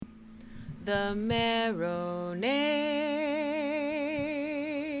The Marinade.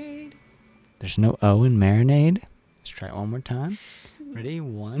 There's no O in Marinade. Let's try it one more time. Ready?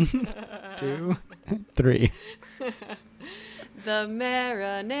 1, 2, 3. The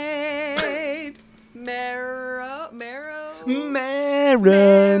Marinade. Marinade.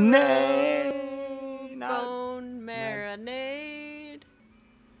 Bone marinade.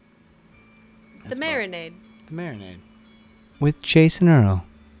 The That's Marinade. The Marinade. With Jason Earle.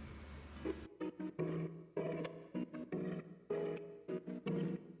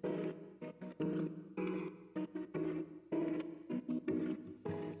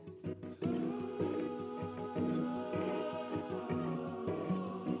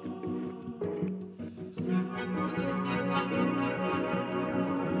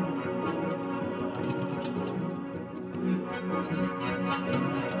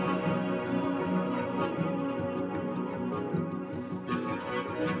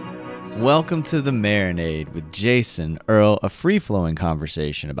 Welcome to The Marinade with Jason Earle, a free-flowing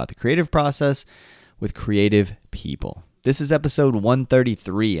conversation about the creative process with creative people. This is episode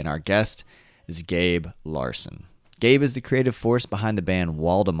 133, and our guest is Gabe Larson. Gabe is the creative force behind the band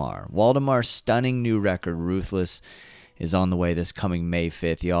Waldemar. Waldemar's stunning new record, Ruthless, is on the way this coming May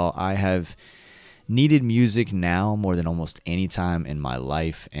 5th. Y'all, I have needed music now more than almost any time in my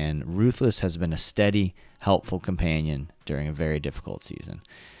life, and Ruthless has been a steady, helpful companion during a very difficult season.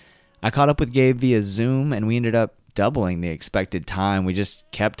 I caught up with Gabe via Zoom, and we ended up doubling the expected time. We just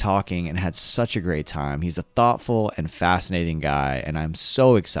kept talking and had such a great time. He's a thoughtful and fascinating guy, and I'm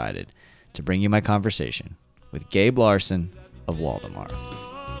so excited to bring you my conversation with Gabe Larson of Waldemar.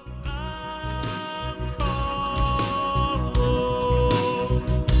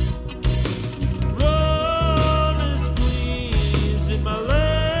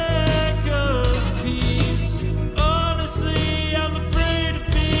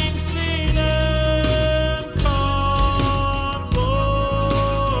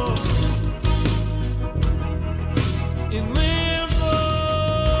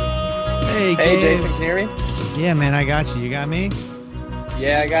 Hey, Jason, can you hear me? Yeah, man, I got you. You got me?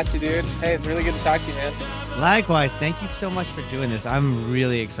 Yeah, I got you, dude. Hey, it's really good to talk to you, man. Likewise. Thank you so much for doing this. I'm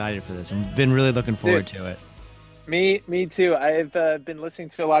really excited for this. I've been really looking forward to it. Me too. I've been listening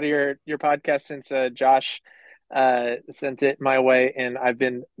to a lot of your podcasts since Josh sent it my way, and I've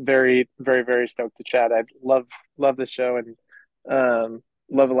been very, very, very stoked to chat. I love the show and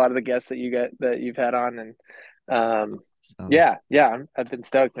love a lot of the guests that you've had on, and I've been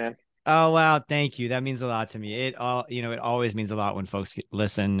stoked, man. Oh, wow. Thank you. That means a lot to me. It always means a lot when folks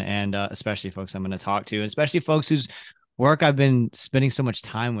listen, and especially folks I'm going to talk to, and especially folks whose work I've been spending so much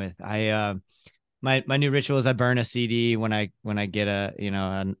time with. My new ritual is I burn a CD when I get a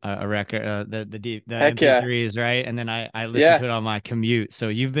record, the Heck yeah. MP3s, right? And then I listen to it on my commute. So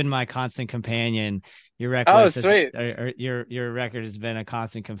you've been my constant companion. Your record sweet. Your record has been a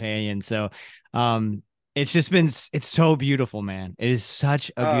constant companion. So it's so beautiful, man. It is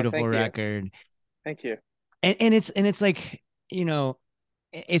such a beautiful record. Thank you. And it's like,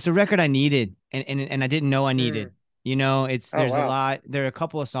 it's a record I needed and I didn't know I needed. There's a lot. There are a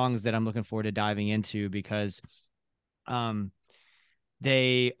couple of songs that I'm looking forward to diving into because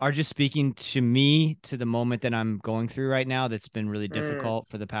they are just speaking to me, to the moment that I'm going through right now that's been really difficult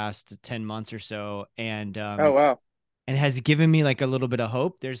for the past 10 months or so. And and has given me like a little bit of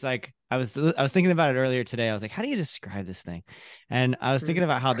hope. There's like, I was thinking about it earlier today. I was like, how do you describe this thing? And I was thinking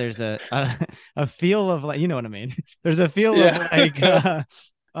about how there's a feel of, like, you know what I mean? There's a feel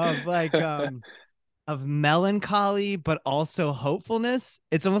of melancholy, but also hopefulness.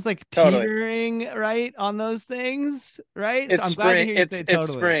 It's almost like teetering, right, on those things, right? It's so I'm spring. glad to hear you say totally.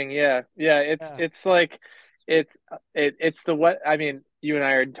 It's spring. Yeah. It's like it's the what I mean. You and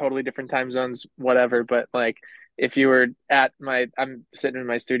I are in totally different time zones, whatever. But like, if you were I'm sitting in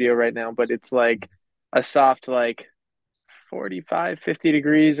my studio right now, but it's like a soft like 45, 50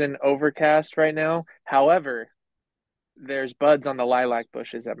 degrees and overcast right now. However, there's buds on the lilac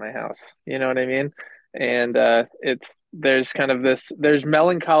bushes at my house. You know what I mean? And there's kind of there's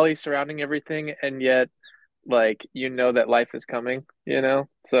melancholy surrounding everything, and yet like that life is coming,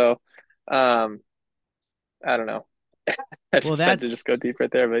 So I don't know. I just had to just go deep right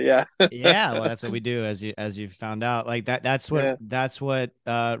there, but yeah. Yeah, well, that's what we do, as you found out. Like that's what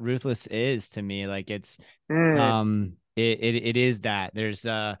Ruthless is to me. Like it's it is that. There's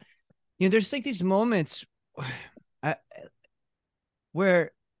there's like these moments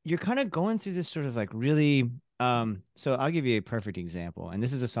where you're kind of going through this sort of like really so I'll give you a perfect example, and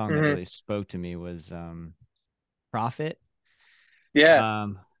this is a song that really spoke to me, was Prophet.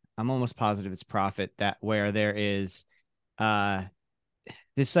 I'm almost positive it's Prophet, that where there is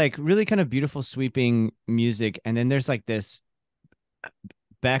this like really kind of beautiful sweeping music, and then there's like this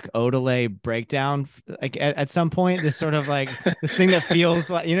Beck Odelay breakdown, like at some point, this sort of like this thing that feels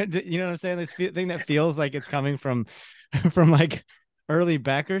like, you know what I'm saying, thing that feels like it's coming from from like early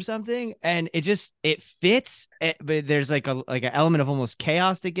Beck or something, and it fits it, but there's like an element of almost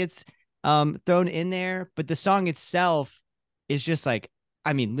chaos that gets thrown in there, but the song itself is just like,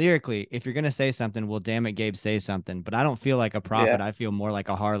 I mean, lyrically, if you're gonna say something, well, damn it, Gabe, say something. But I don't feel like a prophet. Yeah. I feel more like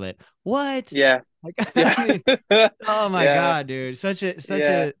a harlot. What? Yeah. Like, I Yeah. mean, oh my Yeah. God, dude. Such Yeah.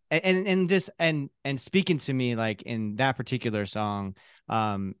 a and just and speaking to me like in that particular song,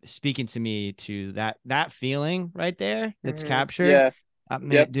 speaking to me to that feeling right there that's captured. Yeah.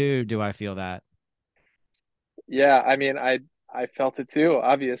 Man, Yep. dude, do I feel that? Yeah. I mean, I felt it too,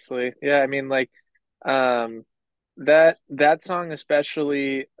 obviously. Yeah. I mean, like, um, that song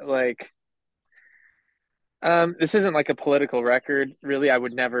especially, like, this isn't like a political record, really. I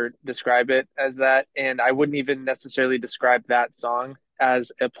would never describe it as that, and I wouldn't even necessarily describe that song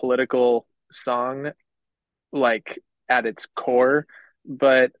as a political song, like at its core.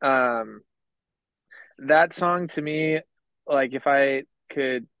 But that song to me, like if I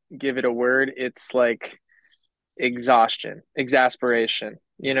could give it a word, it's like exhaustion, exasperation.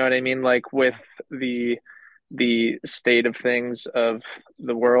 You know what I mean? Like with Yeah. the the state of things of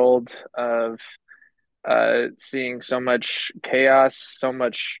the world, of seeing so much chaos, so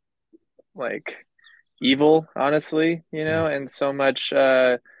much like evil, honestly, Yeah. and so much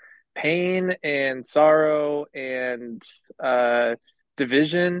pain and sorrow and uh,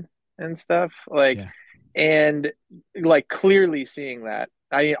 division and stuff. Like, Yeah. and like clearly seeing that.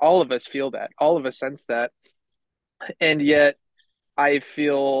 I mean, all of us feel that, all of us sense that. And yet I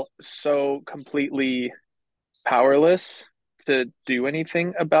feel so completely powerless to do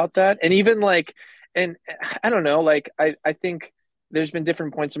anything about that. And even like, and I don't know, like I think there's been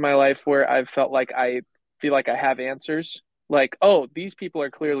different points in my life where I've felt like I feel like I have answers. Like, oh, these people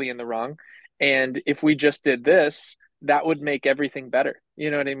are clearly in the wrong. And if we just did this, that would make everything better.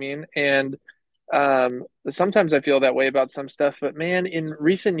 You know what I mean? And sometimes I feel that way about some stuff, but man, in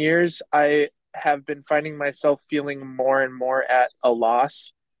recent years, I have been finding myself feeling more and more at a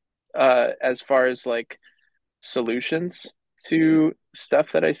loss as far as like solutions to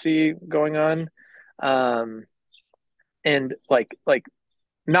stuff that I see going on. Um, and like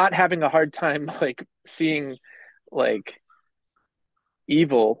not having a hard time like seeing like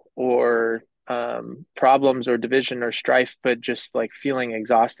evil or problems or division or strife, but just like feeling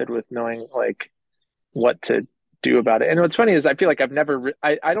exhausted with knowing like what to do about it. And what's funny is I feel like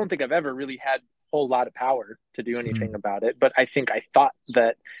I don't think I've ever really had a whole lot of power to do anything Mm. about it, but I think I thought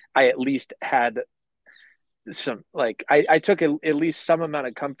that I at least had some like I took at least some amount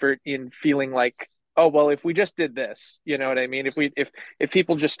of comfort in feeling like, oh well, if we just did this, you know what I mean, if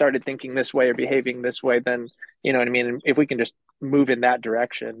people just started thinking this way or behaving this way, then you know what I mean, if we can just move in that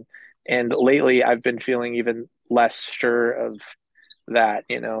direction. And lately I've been feeling even less sure of that,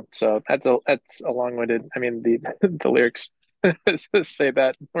 so that's a long-winded, I mean, the the lyrics say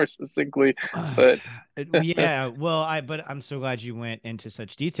that more succinctly, but Yeah, well, but I'm so glad you went into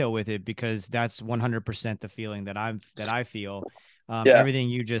such detail with it because that's 100% the feeling that I feel. yeah. Everything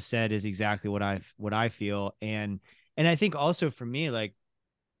you just said is exactly what I feel, and I think also for me, like,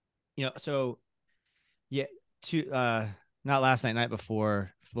 so yeah, to not last night, night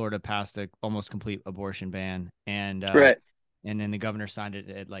before, Florida passed a almost complete abortion ban, Right. and then the governor signed it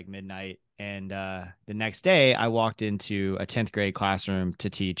at like midnight, and the next day I walked into a 10th grade classroom to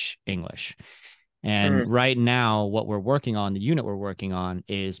teach English. And Mm, right now, what we're working on, the unit we're working on,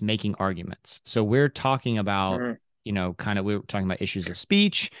 is making arguments. So we're talking about, mm, kind of, we were talking about issues of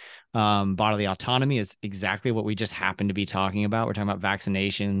speech. Bodily autonomy is exactly what we just happen to be talking about. We're talking about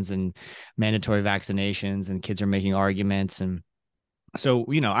vaccinations and mandatory vaccinations, and kids are making arguments. And so,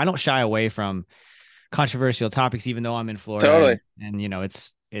 I don't shy away from controversial topics, even though I'm in Florida, totally. and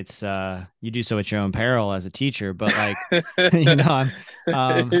it's you do so at your own peril as a teacher, but like, I'm not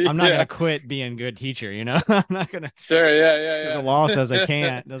Yeah. gonna quit being a good teacher, I'm not gonna, Sure. because the Yeah. law Yeah. says I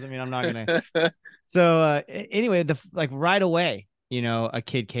can't, doesn't mean I'm not gonna. So anyway, like right away, a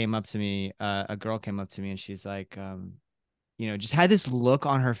kid came up to me, a girl came up to me, and she's like, just had this look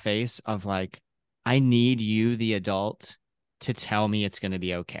on her face of like, I need you, the adult, to tell me it's gonna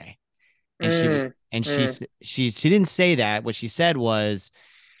be okay. And Mm, mm, she didn't say that. What she said was,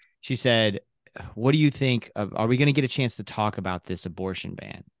 she said, what do you think of, are we going to get a chance to talk about this abortion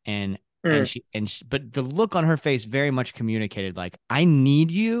ban? And mm, she, but the look on her face very much communicated like, I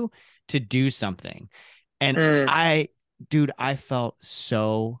need you to do something. And mm, I dude, I felt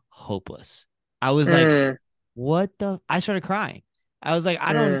so hopeless. I was like, mm, I started crying. I was like,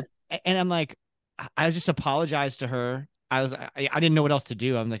 I don't, Mm, and I'm like, I just apologized to her. I didn't know what else to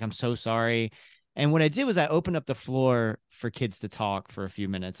do. I'm like, I'm so sorry. And what I did was I opened up the floor for kids to talk for a few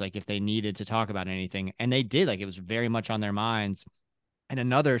minutes, like if they needed to talk about anything. And they did, like it was very much on their minds. And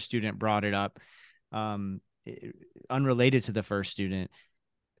another student brought it up, um, unrelated to the first student.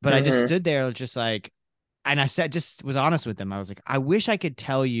 But I just mm-hmm, stood there just like, and I said, just was honest with them. I was like, I wish I could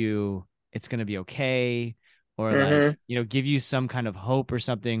tell you it's going to be okay, or like, mm-hmm. give you some kind of hope or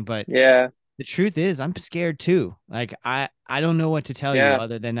something. But Yeah, the truth is I'm scared too. Like I don't know what to tell you yeah,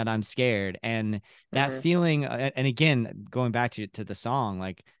 other than that I'm scared. And that mm-hmm, feeling, and again, going back to the song,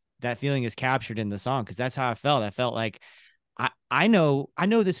 like that feeling is captured in the song because that's how I felt. I felt like I know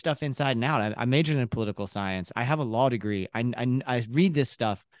this stuff inside and out. I majored in political science. I have a law degree. I read this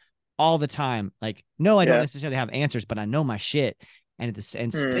stuff all the time. Like, no, I don't yeah. necessarily have answers, but I know my shit. And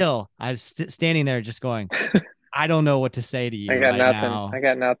Mm. still, I was standing there just going, I don't know what to say to I you got right nothing. I now.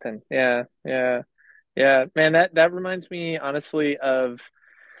 got nothing. Yeah, yeah, yeah. Man, that reminds me honestly of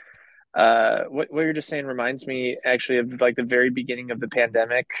what you're just saying reminds me actually of like the very beginning of the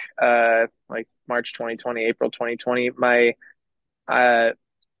pandemic, like March 2020, April 2020. My uh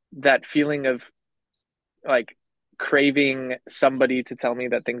that feeling of like craving somebody to tell me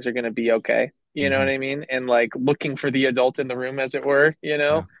that things are going to be okay. You know what Hmm. I mean? And like looking for the adult in the room, as it were.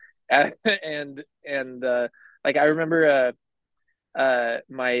 Yeah. And like I remember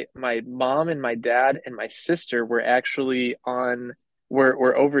my mom and my dad and my sister were actually on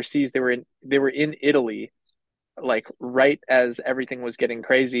were overseas. They were in Italy, like right as everything was getting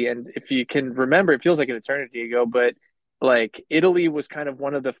crazy. And if you can remember, it feels like an eternity ago, but like Italy was kind of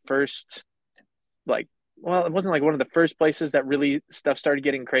one of the first, like, well, it wasn't like one of the first places that really stuff started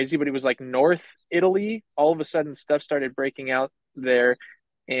getting crazy, but it was like North Italy. All of a sudden stuff started breaking out there.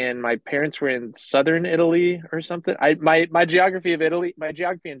 And my parents were in southern Italy or something. My geography of Italy, my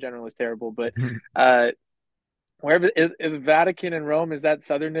geography in general is terrible, but uh wherever is Vatican and Rome, is that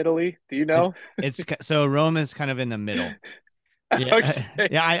southern Italy? Do you It's know? so Rome is kind of in the middle. Yeah. Okay.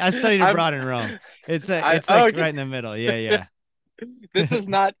 Yeah, I studied I'm abroad in Rome. It's like okay. right in the middle. Yeah, This is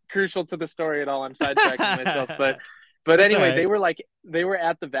not crucial to the story at all. I'm sidetracking myself, but That's all anyway, right. they were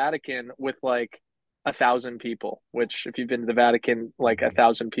at the Vatican with like 1,000 people, which if you've been to the Vatican, like a Mhm.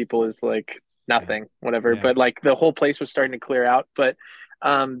 thousand people is like Yeah. nothing, whatever. Yeah. But like the whole place was starting to clear out. But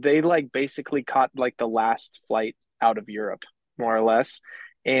they like basically caught like the last flight out of Europe, more or less.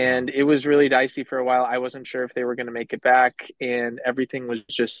 Wow. And it was really dicey for a while. I wasn't sure if they were going to make it back, and everything was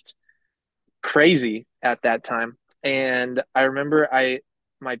just crazy at that time. And I remember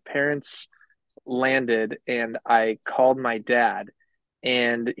my parents landed and I called my dad,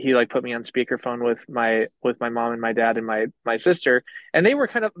 and he like put me on speakerphone with my mom and my dad and my sister, and they were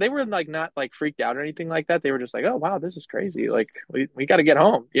like not like freaked out or anything like that. They were just like, oh wow, this is crazy, like we got to get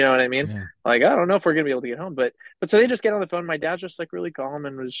home, you know what I mean? Yeah. Like I don't know if we're gonna be able to get home, but so they just get on the phone. My dad's just like really calm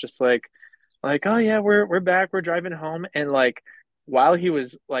and was just like, oh yeah, we're back, we're driving home. And like while he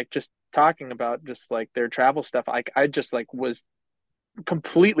was like just talking about just like their travel stuff, like I just like was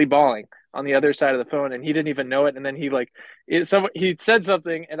completely bawling on the other side of the phone, and he didn't even know it. And then he said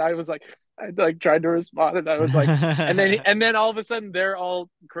something, and I was like, I like tried to respond, and I was like, and then all of a sudden they're all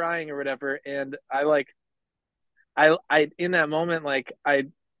crying or whatever. And I like I in that moment, like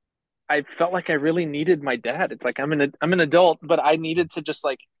I felt like I really needed my dad. It's like I'm an adult, but I needed to just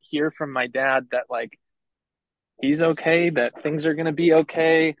like hear from my dad that like he's okay, that things are gonna be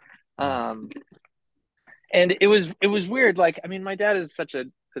okay. Yeah. Um, and it was weird. Like, I mean, my dad is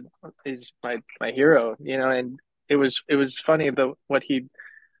is my hero, and it was funny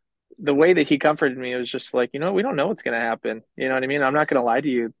the way that he comforted me. It was just like, we don't know what's gonna happen. You know what I mean? I'm not gonna lie to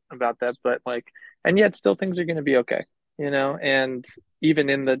you about that, but like, and yet still things are gonna be okay. And even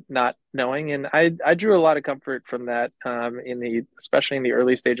in the not knowing, and I drew a lot of comfort from that, especially in the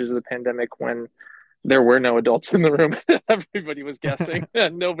early stages of the pandemic when there were no adults in the room. Everybody was guessing.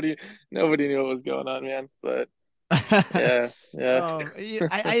 Nobody knew what was going on, man. But yeah, yeah. Yeah,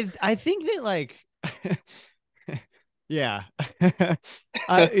 I think that like yeah.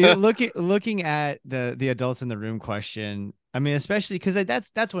 Looking at the adults in the room question, I mean, especially because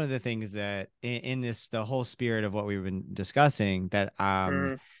that's one of the things that in this the whole spirit of what we've been discussing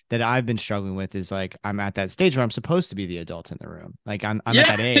Mm. that I've been struggling with is like I'm at that stage where I'm supposed to be the adult in the room. Like I'm at Yeah,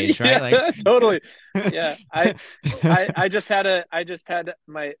 that age, right? yeah, Like totally. Yeah, I just had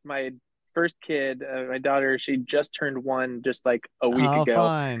my first kid, my daughter. She just turned one just like a week oh, ago.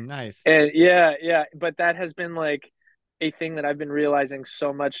 fun, nice. And yeah, yeah, but that has been like a thing that I've been realizing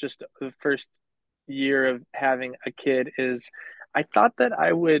so much just the first year of having a kid is I thought that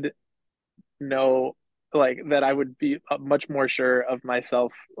I would know like that I would be much more sure of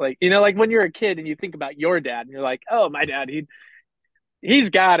myself. Like, like when you're a kid and you think about your dad and you're like, oh, my dad, he's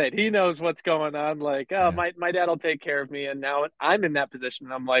got it. He knows what's going on. Like, oh, Yeah. my dad will take care of me. And now I'm in that position.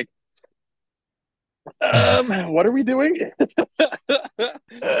 And I'm like, what are we doing?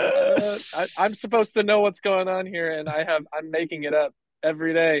 I'm supposed to know what's going on here, and I'm making it up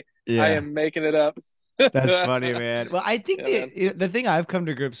every day. I Yeah. am making it up. That's funny, man. Well, I think Yeah, man. the thing I've come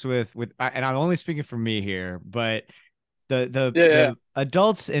to grips with, and I'm only speaking for me here, but Yeah, yeah. the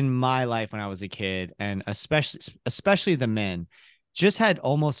adults in my life when I was a kid, and especially the men, just had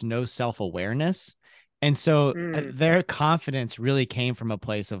almost no self-awareness. And so Mm, their confidence really came from a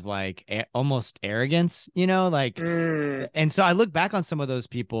place of like almost arrogance, you know, like, mm. and so I look back on some of those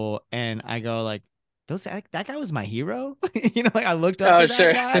people and I go like, that guy was my hero. You know, like I looked up Oh, to that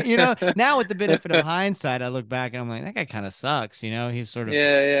sure. guy, you know. Now with the benefit of hindsight, I look back and I'm like, that guy kind of sucks, you know. Yeah, yeah, He's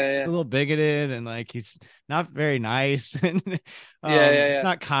yeah. a little bigoted and like he's not very nice and Yeah, yeah, he's yeah.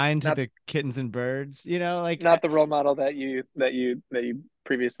 not kind to Not the kittens and birds, you know, like not the role model that you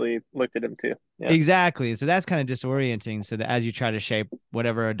previously looked at him to. Yeah. exactly. So that's kind of disorienting. So that as you try to shape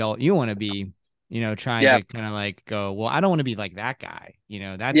whatever adult you want to be, you know, trying Yeah. to kind of like go, well, I don't want to be like that guy. You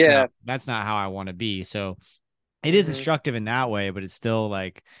know, Yeah. that's not how I want to be. So it is Hmm. instructive in that way, but it's still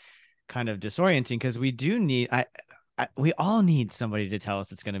like kind of disorienting because we do need we all need somebody to tell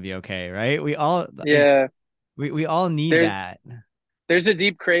us it's going to be okay, right? Yeah. We all need There's that. there's a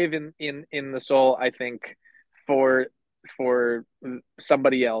deep crave in the soul, I think, for for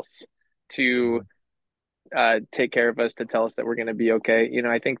somebody else to Mhm. take care of us, to tell us that we're going to be okay.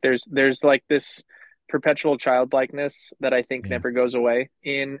 I think there's like this perpetual childlikeness that I think Yeah. never goes away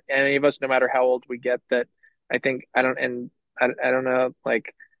in any of us, no matter how old we get. That I think I don't know,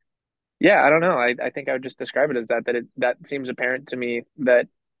 like, yeah, I don't know. I think I would just describe it as that seems apparent to me, that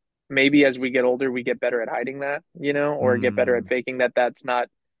maybe as we get older we get better at hiding that, or get better at Mm, faking that that's not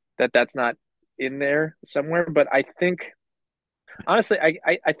in there somewhere. But I think, honestly,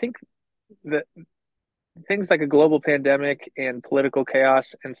 I think that things like a global pandemic and political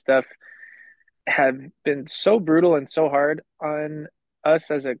chaos and stuff have been so brutal and so hard on us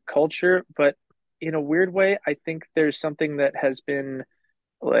as a culture. But in a weird way, I think there's something that has been,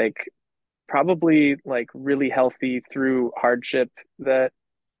 like, probably like really healthy through hardship, that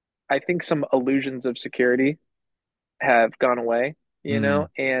I think some illusions of security have gone away, mm,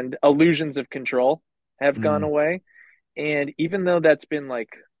 and illusions of control have gone mm, away. And even though that's been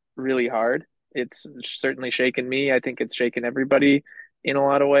like really hard, it's certainly shaken me. I think it's shaken everybody in a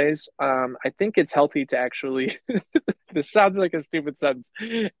lot of ways. I think it's healthy to actually, this sounds like a stupid sentence.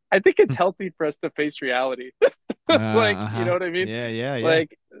 I think it's healthy for us to face reality. Like, you know uh-huh. what I mean? Yeah, yeah, yeah.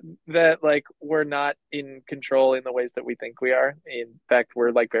 Like, that, like, we're not in control in the ways that we think we are. In fact,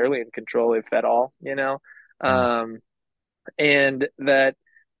 we're like barely in control, if at all. Mm, Um, and that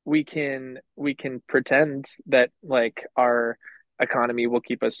we can pretend that, like, our economy will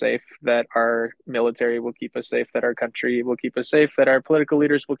keep us safe, that our military will keep us safe, that our country will keep us safe, that our political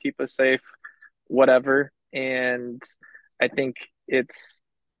leaders will keep us safe, whatever. And I think it's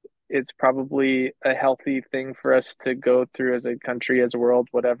probably a healthy thing for us to go through as a country, as a world,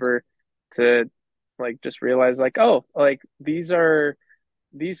 whatever, to, like, just realize, like, oh, like, these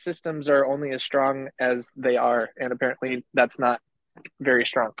systems are only as strong as they are, and apparently that's not very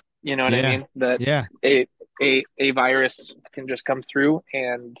strong. You know what I yeah, mean? That yeah. a virus can just come through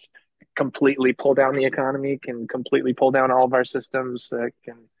and completely pull down the economy, can completely pull down all of our systems, that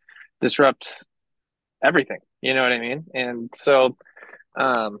can disrupt everything. You know what I mean? And so,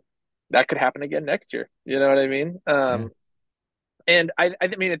 um, that could happen again next year. You know what I mean? Yeah. And I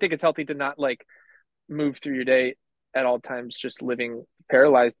mean, I think it's healthy to not, like, move through your day at all times just living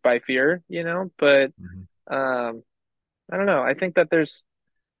paralyzed by fear. But Mhm. um, I don't know. I think that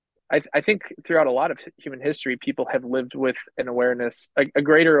I think throughout a lot of human history, people have lived with an awareness, a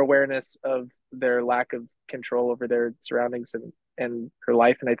greater awareness of their lack of control over their surroundings and their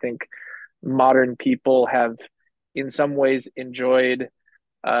life. And I think modern people have, in some ways, enjoyed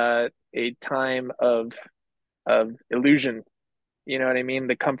a time of illusion. You know what I mean?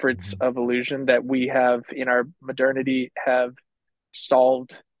 The comforts Mhm. of illusion that we have in our modernity have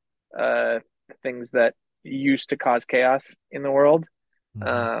solved uh, things that used to cause chaos in the world. Mhm.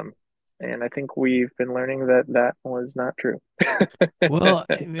 Um, and I think we've been learning that that was not true. Well,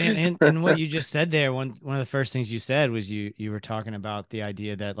 man, and what you just said there, one of the first things you said was you were talking about the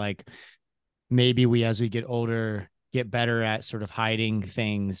idea that like maybe we as we get older get better at sort of hiding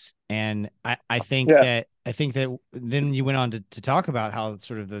things. And Yeah, I think that then you went on to talk about how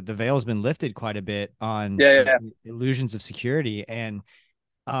sort of the veil's been lifted quite a bit on yeah, sort of yeah, illusions of security. And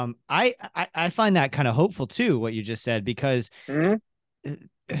I find that kind of hopeful too, what you just said, because Hmm. uh,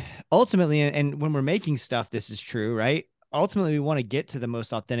 ultimately, and when we're making stuff, this is true, right? Ultimately, we want to get to the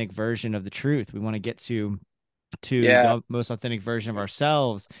most authentic version of the truth. We want to get to Yeah. the most authentic version of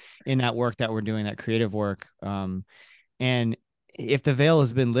ourselves in that work that we're doing, that creative work. And if the veil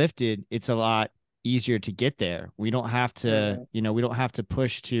has been lifted, it's a lot easier to get there. We don't have to, Hmm. we don't have to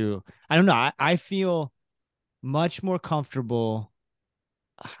push to, I don't know. I feel much more comfortable.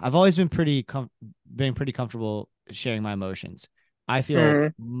 I've always been pretty comfortable sharing my emotions. I feel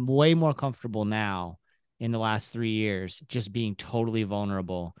Hmm. way more comfortable now in the last 3 years just being totally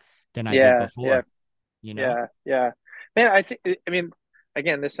vulnerable than I did Yeah. Yeah. before, you know? Yeah. Yeah. Man, I mean,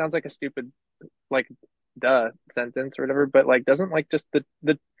 again, this sounds like a stupid, like, duh sentence or whatever, but like, doesn't like just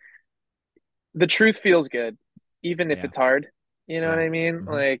the truth feels good, even if Yeah. it's hard. You know what Yeah. I mean? Hmm.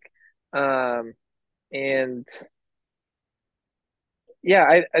 Like, um, and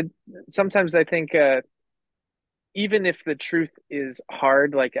yeah, I sometimes I think, even if the truth is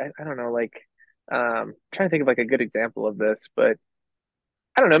hard, like, I don't know, like, trying to think of like a good example of this, but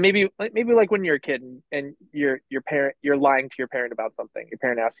I don't know, maybe like when you're a kid and your parent, you're lying to your parent about something. Your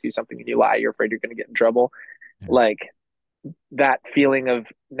parent asks you something and you lie, you're afraid you're going to get in trouble. Yeah. Like, that feeling of,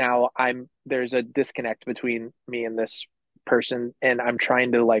 now there's a disconnect between me and this person, and I'm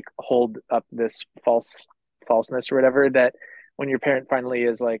trying to like hold up this falseness or whatever, that when your parent finally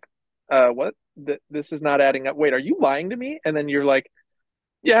is like, what, this is not adding up, wait, are you lying to me? And then you're like,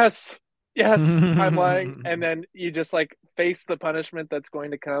 yes, yes, I'm lying. And then you just like face the punishment that's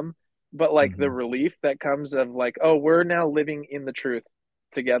going to come. But like the Hmm. relief that comes of like, oh, we're now living in the truth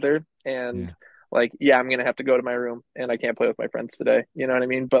together. And Yeah. like, yeah, I'm going to have to go to my room and I can't play with my friends today. You know what I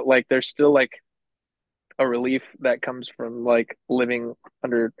mean? But like, there's still like a relief that comes from like living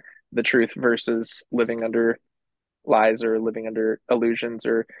under the truth versus living under lies, or living under illusions,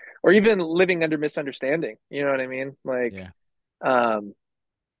 or even living under misunderstanding. You know what I mean? Like, Yeah. um,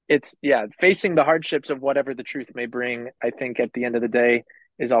 it's, yeah, facing the hardships of whatever the truth may bring, I think at the end of the day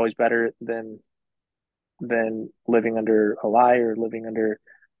is always better than living under a lie or living under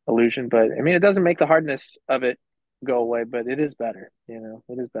illusion. But I mean, it doesn't make the hardness of it go away, but it is better. It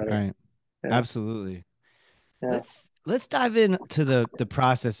is better. Right. Yeah. Absolutely. Yeah. Let's dive into the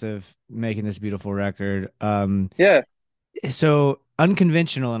process of making this beautiful record. Yeah. So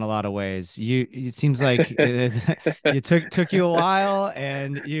unconventional in a lot of ways. It seems like you took you a while,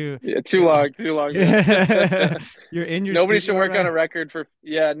 and Yeah, too long, man. you're in your Nobody should studio work on a right. record for,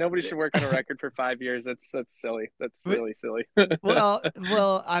 yeah, nobody should work on a record for 5 years. That's silly. That's But really silly.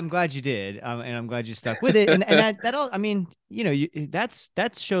 well, I'm glad you did, and I'm glad you stuck with it, and that all. I mean,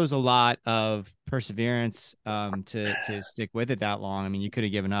 that shows a lot of perseverance, to stick with it that long. I mean, you could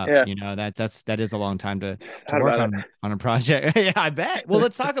have given up. Yeah, That is a long time to thought work about on a project. Yeah, I bet. Well,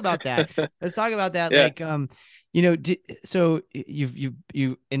 let's talk about that. Let's talk about that. it. Like, so you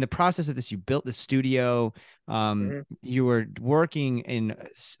in the process of this, you built the studio. Yeah. You were working in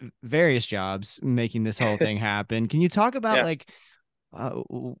various jobs making this whole thing happen. Can you talk about Yeah. like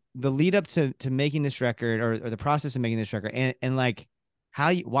the lead up to making this record, or the process of making this record, and like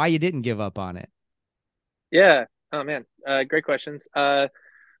why you didn't give up on it? Yeah. Oh man. Great questions.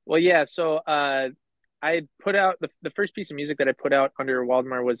 Well, yeah. So, I put out the first piece of music that I put out under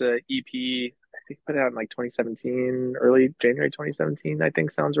Waldemar was a EP. I think I put it out in like 2017, early January 2017. I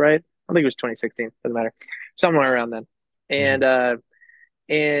think sounds right. I think it was 2016. Doesn't matter. Somewhere around then. Mhm. And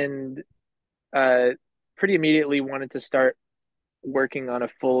and uh, pretty immediately wanted to start working on a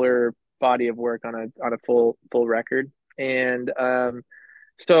fuller body of work, on a full record. And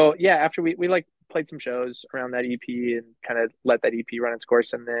so yeah, after we like played some shows around that EP and kind of let that EP run its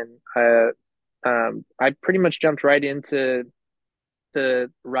course, and then I pretty much jumped right into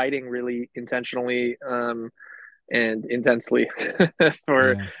writing really intentionally, and intensely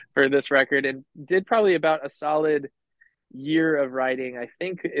for Yeah. this record, and did probably about a solid year of writing. I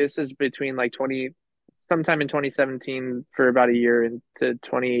think this is between like 20, sometime in 2017 for about a year into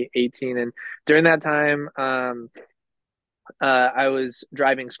 2018. And during that time, I was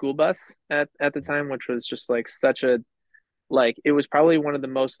driving school bus at the time, which was just like such a, like, it was probably one of the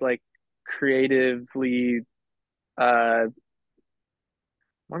most like creatively, I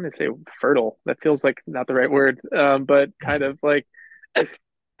want to say fertile. That feels like not the right word, but kind of like,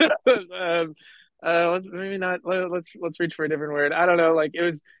 maybe not. Let's reach for a different word. I don't know. Like, it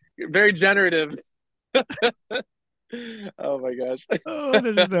was very generative. Oh my Oh, gosh.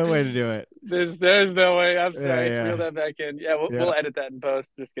 there's no way to do it. There's no way. I'm Yeah, sorry. Reel yeah, that back in. Yeah, yeah. we'll edit that in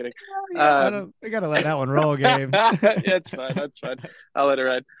post. Just kidding. Oh, yeah, Um, I gotta let that one roll, Gabe. yeah, it's fine. That's fine. I'll let it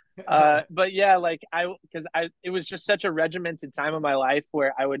ride. But yeah, like because it was just such a regimented time of my life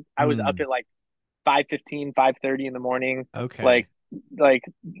where I was up Hmm. at like 5:15, 5:30 in the morning, Okay. like like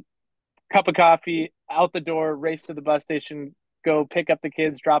cup of coffee, out the door, race to the bus station, go pick up the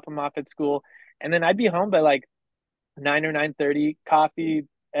kids, drop them off at school, and then I'd be home by like 9 or 9:30. Coffee,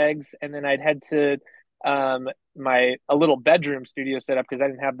 eggs, and then I'd head to my a little bedroom studio setup because I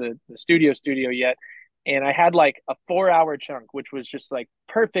didn't have the studio yet, and I had like a 4 hour chunk, which was just like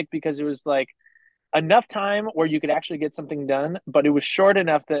perfect because it was like enough time where you could actually get something done, but it was short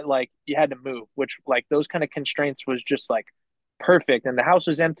enough that like you had to move, which like those kind of constraints was just like perfect. And the house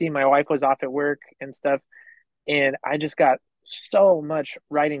was empty. My wife was off at work and stuff. And I just got so much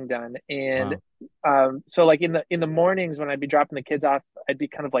writing done. And Wow. so like in the mornings when I'd be dropping the kids off, I'd be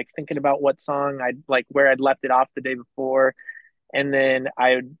kind of like thinking about what song I'd like where I'd left it off the day before, and then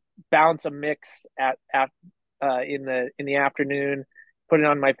I would bounce a mix at in the afternoon, put it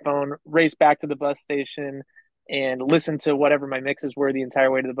on my phone, race back to the bus station, and listen to whatever my mixes were the entire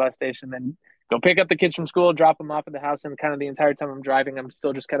way to the bus station. Then go pick up the kids from school, drop them off at the house, and kind of the entire time I'm driving, I'm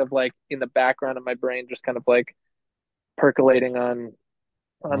still just kind of like in the background of my brain, just kind of like percolating on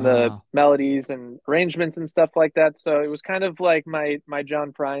the Wow. melodies and arrangements and stuff like that. So it was kind of like my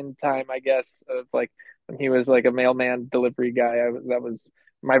John Prine time, I guess, of like when he was like a mailman delivery guy. That was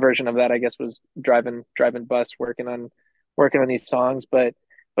my version of that, I guess, was driving bus, working on these songs. But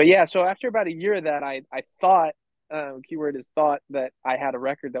yeah, so after about a year of that, I thought keyword is thought that I had a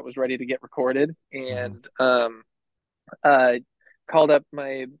record that was ready to get recorded, Mhm. and uh, called up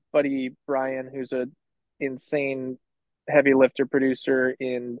my buddy Brian, who's a insane heavy lifter producer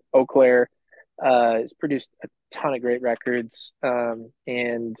in Eau Claire. He's produced a ton of great records,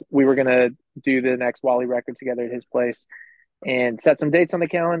 and we were gonna do the next Wally record together at his place and set some dates on the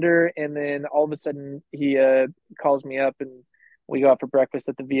calendar. And then all of a sudden, he calls me up, and we go out for breakfast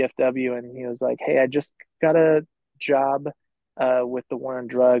at the VFW. And he was like, "Hey, I just got a job with the War on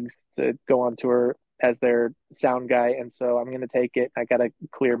Drugs to go on tour as their sound guy, and so I'm going to take it. I got to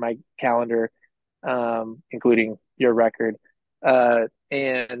clear my calendar, including your record."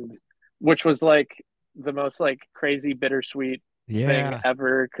 And which was like the most like crazy bittersweet thing Yeah.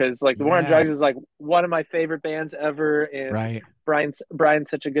 ever, because like the War on Yeah. Drugs is like one of my favorite bands ever, and Right. Brian's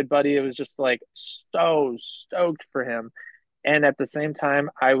such a good buddy. It was just like so stoked for him, and at the same time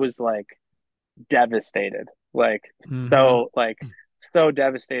I was like devastated, like Hmm. so like so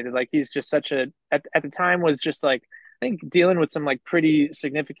devastated. Like he's just such a at the time was just like I think dealing with some like pretty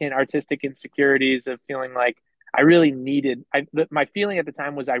significant artistic insecurities of feeling like I really needed my feeling at the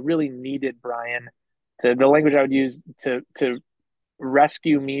time was I really needed Brian to the language I would use to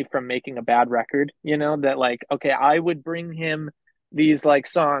rescue me from making a bad record, you know, that like okay, I would bring him these like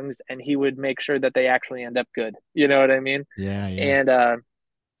songs and he would make sure that they actually end up good. You know what I mean? Yeah. Yeah.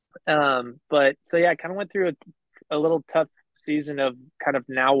 And but so yeah, I kind of went through a little tough season of kind of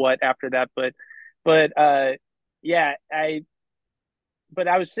now what after that, but yeah, I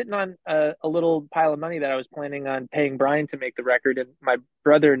was sitting on a little pile of money that I was planning on paying Brian to make the record, and my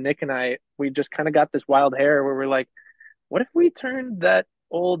brother Nick and we just kind of got this wild hair where we're like, what if we turned that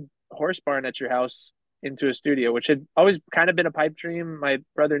old horse barn at your house into a studio, which had always kind of been a pipe dream. My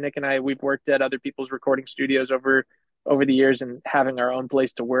brother Nick and we've worked at other people's recording studios over the years, and having our own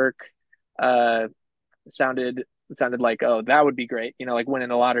place to work uh, sounded sounded like, oh, that would be great. You know, like winning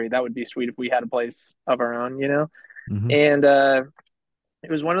the lottery, that would be sweet if we had a place of our own. You know, Hmm. and it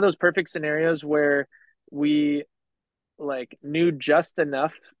was one of those perfect scenarios where we like knew just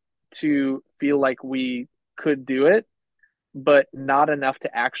enough to feel like we could do it, but not enough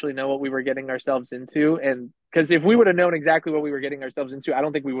to actually know what we were getting ourselves into. And because if we would have known exactly what we were getting ourselves into, I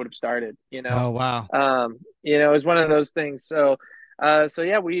don't think we would have started, you know. Oh, wow. It was one of those things. So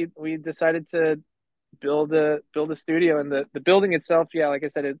yeah, we decided to build a studio, and the building itself, yeah, like I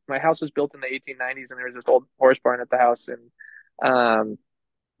said, my house was built in the 1890s, and there was this old horse barn at the house, um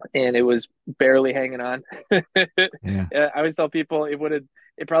and it was barely hanging on. Yeah. Yeah, I always tell people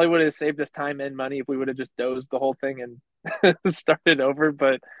it probably would have saved us time and money if we would have just dozed the whole thing and started over.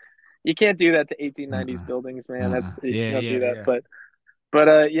 But you can't do that to 1890s Uh-uh. buildings, man. That's Uh-uh. you Yeah. don't Yeah. do that. Yeah.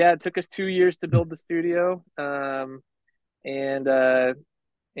 But yeah, it took us 2 years to build the studio. And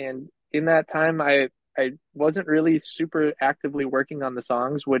and in that time, I wasn't really super actively working on the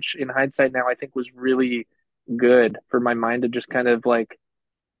songs, which in hindsight now I think was really good for my mind to just kind of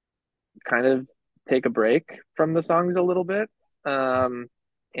take a break from the songs a little bit. Um,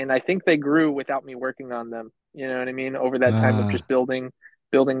 and I think they grew without me working on them. You know what I mean? Over that time of Uh, just building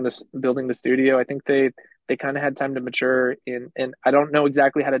the studio, I think they kind of had time to mature in, and I don't know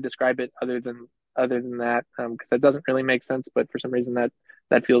exactly how to describe it other than that, because that doesn't really make sense. But for some reason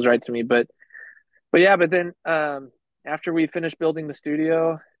that feels right to me. But yeah, but then after we finished building the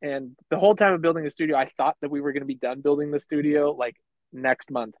studio, and the whole time of building the studio, I thought that we were going to be done building the studio like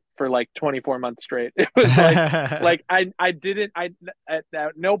next month for like 24 months straight. It was like I didn't I at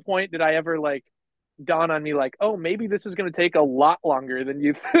no point did I ever like dawn on me like, oh, maybe this is going to take a lot longer than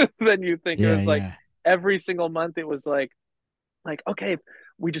you than you think. It Yeah, was like yeah. every single month it was like okay,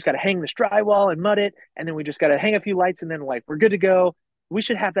 we just got to hang this drywall and mud it, and then we just got to hang a few lights, and then like we're good to go. We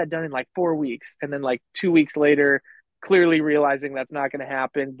should have that done in like 4 weeks, and then like 2 weeks later, clearly realizing that's not going to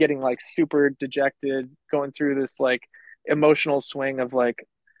happen, getting like super dejected, going through this like emotional swing of like,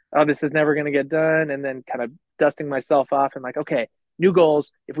 oh, this is never going to get done, and then kind of dusting myself off and like, okay, new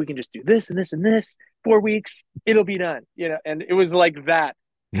goals. If we can just do this and this and this, 4 weeks, it'll be done, you know. And it was like that,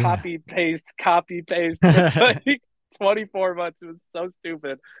 Yeah. copy paste for like 24 months. It was so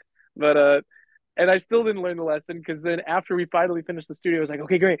stupid. But and I still didn't learn the lesson because then after we finally finished the studio, I was like,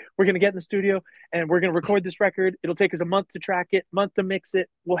 okay, great. We're gonna get in the studio and we're gonna record this record. It'll take us a month to track it, month to mix it.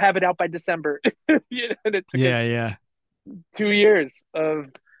 We'll have it out by December. You know, and it took us Yeah, yeah. 2 years of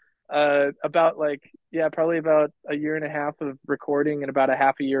about like yeah, probably about a year and a half of recording and about a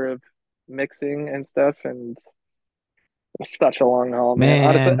half a year of mixing and stuff. And it was such a long haul, man.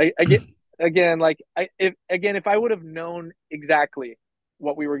 Honestly, Man. I get again like if I would have known exactly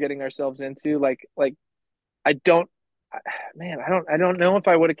what we were getting ourselves into, like I don't, man, I don't know if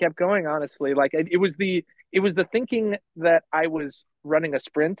I would have kept going. Honestly, like it was the thinking that I was running a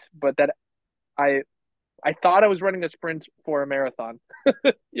sprint, but that I I thought I was running a sprint for a marathon.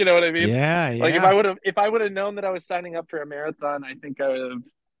 You know what I mean? Yeah, Like yeah. if I would have known that I was signing up for a marathon, I think I would have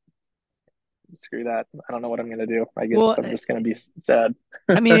screw that. I don't know what I'm gonna do. I guess Well, I'm just gonna be sad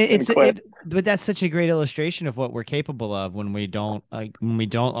I mean, and quit. but that's such a great illustration of what we're capable of when we don't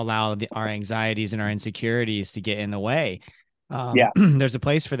allow our anxieties and our insecurities to get in the way. Yeah. There's a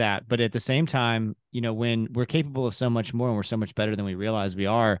place for that, but at the same time, you know, when we're capable of so much more and we're so much better than we realize we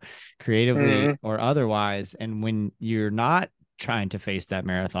are, creatively Mm-hmm. or otherwise, and when you're not trying to face that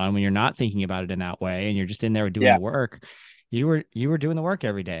marathon, when you're not thinking about it in that way, and you're just in there doing Yeah. the work, you were doing the work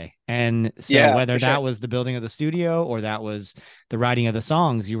every day. And so Yeah. whether For sure. that was the building of the studio or that was the writing of the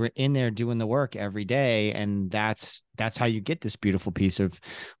songs, you were in there doing the work every day, and that's how you get this beautiful piece of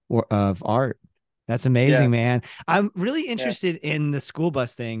art. That's Yeah. amazing, man. I'm really Yeah. interested in the school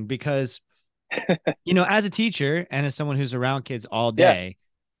bus thing because, you know, as a teacher and as someone who's around kids all Yeah. day,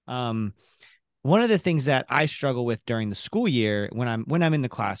 um, one of the things that I struggle with during the school year when I'm in the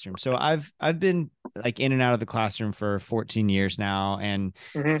classroom. So I've been like in and out of the classroom for 14 years now, and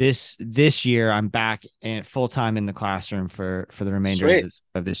Mm-hmm. this year I'm back in full time in the classroom for the remainder Sweet.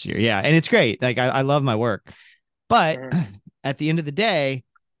 of this year. Yeah, and it's great. Like I love my work, but Mm-hmm. at the end of the day,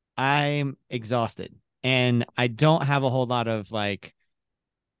 I'm exhausted, and I don't have a whole lot of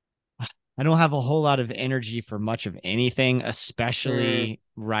energy for much of anything, Mm-hmm. especially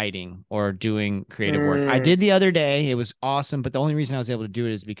writing or doing creative work. I Mm-hmm. did the other day. It was awesome. But the only reason I was able to do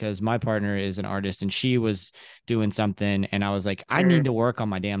it is because my partner is an artist and she was doing something. And I was like, I need to work on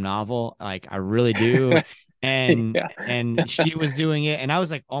my damn novel. Like, I really do. And Yeah. she was doing it. And I was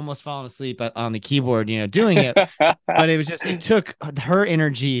like almost falling asleep on the keyboard, you know, doing it. But it took her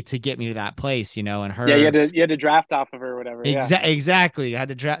energy to get me to that place, you know, and Yeah, her. you had to draft off of her or whatever. Yeah. Exactly. I had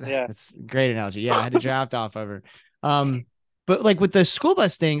to draft. Yeah. That's a great analogy. Yeah, I had to draft off of her. Um, but like with the school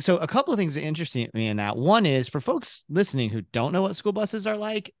bus thing, so a couple of things that interest me in that. One is for folks listening who don't know what school buses are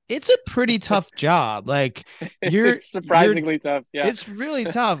like, it's a pretty tough job. Like you're It's you're surprisingly tough. Yeah. it's really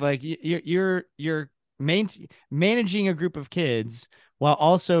tough. Like you're main, managing a group of kids while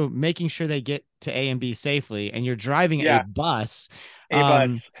also making sure they get to A and B safely, and you're driving a Yeah. bus. A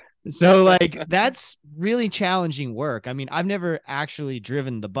Um, bus. so like that's really challenging work. I mean, I've never actually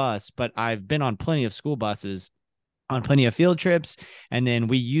driven the bus, but I've been on plenty of school buses, on plenty of field trips. And then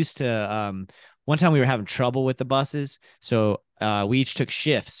we used to one time we were having trouble with the buses. So we each took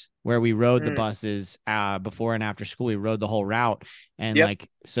shifts where we rode the Mm. buses before and after school. We rode the whole route, and Yep. like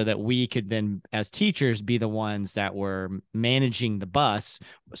so that we could then as teachers be the ones that were managing the bus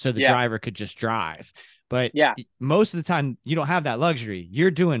so the Yeah. driver could just drive. But Yeah. most of the time you don't have that luxury. You're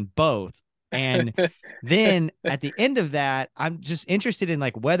doing both. And then at the end of that, I'm just interested in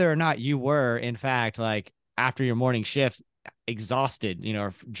like whether or not you were in fact like after your morning shift exhausted, you know,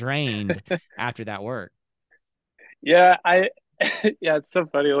 or drained after that work. Yeah. Yeah, it's so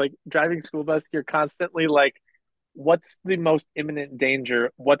funny. Like driving school bus, you're constantly like, what's the most imminent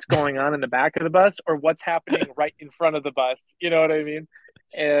danger? What's going on in the back of the bus or what's happening right in front of the bus? You know what I mean?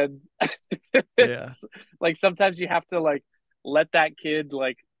 And Yeah. it's like sometimes you have to like let that kid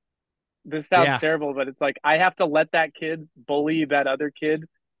like this sounds Yeah. terrible, but it's like I have to let that kid bully that other kid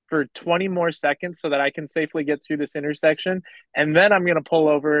for 20 more seconds so that I can safely get through this intersection, and then I'm gonna pull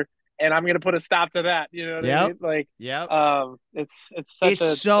over and I'm gonna put a stop to that. You know what I Yep. mean? Like, Yep. it's It's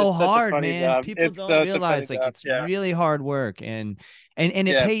so it's such a hard, funny man. job. People It's don't such a funny realize like job. it's Yeah, really hard work and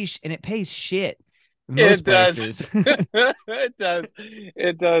yeah, it pays shit in most it does. places. It does.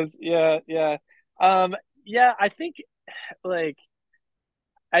 It does. Yeah, yeah. Um, yeah. I think like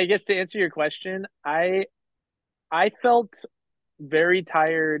I guess to answer your question, I felt very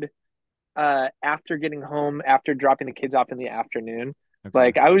tired after getting home after dropping the kids off in the afternoon. Okay.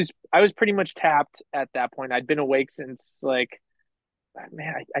 Like I was pretty much tapped at that point. I'd been awake since like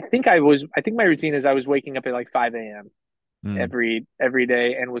man, I think my routine is I was waking up at like 5 a.m. Mm. every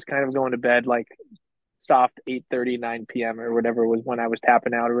day and was kind of going to bed like soft 8:30 9 p.m. or whatever was when I was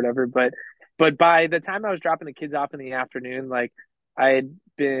tapping out or whatever. But by the time I was dropping the kids off in the afternoon, like I had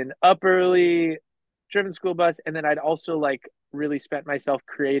been up early, driven school bus, and then I'd also like really spent myself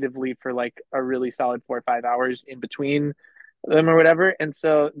creatively for like a really solid 4 or 5 hours in between them or whatever. And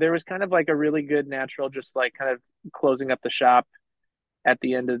so there was kind of like a really good natural just like kind of closing up the shop at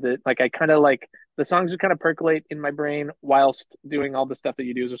the end of the like I kind of like the songs would kind of percolate in my brain whilst doing all the stuff that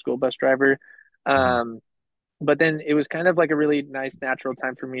you do as a school bus driver. Mm. Um, but then it was kind of like a really nice natural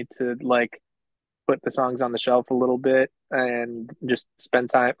time for me to like put the songs on the shelf a little bit and just spend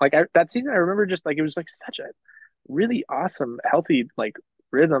time. Like that season, I remember just like it was like such a really awesome, healthy like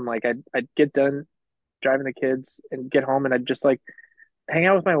rhythm. Like I'd get done driving the kids and get home, and I'd just like hang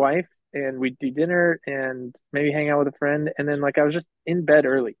out with my wife, and we'd do dinner and maybe hang out with a friend, and then like I was just in bed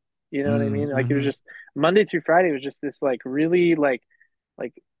early. You know what I Mm. mean? Like it was Hmm. just Monday through Friday was just this like really like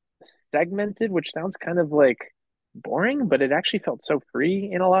segmented, which sounds kind of like boring, but it actually felt so free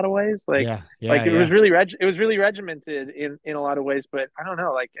in a lot of ways. Yeah. Like Yeah. it was Yeah. really regimented in a lot of ways, but I don't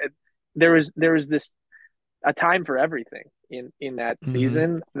know, there was this a time for everything in that Hmm.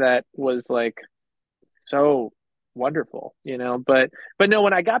 season that was like so wonderful, you know. But no,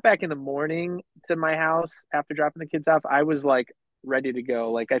 when I got back in the morning to my house after dropping the kids off, I was like ready to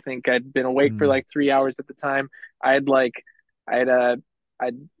go. Like I think I'd been awake for Mm. like 3 hours at the time. I had like I had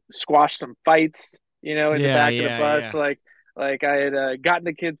I'd squashed some fights, you know, in the Yeah. back of the Yeah. bus. Yeah. Like I had gotten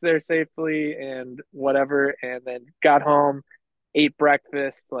the kids there safely and whatever, and then got home, ate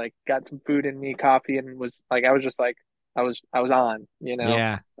breakfast, like got some food in me, coffee, and was like I was just like I was on, you know.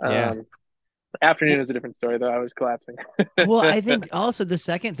 Yeah. Yeah. Um, Afternoon is a different story, though. I was collapsing. Well, I think also the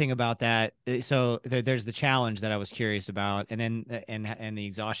second thing about that, so there's the challenge that I was curious about, and then and the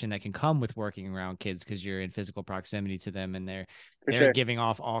exhaustion that can come with working around kids because you're in physical proximity to them, and For they're sure. giving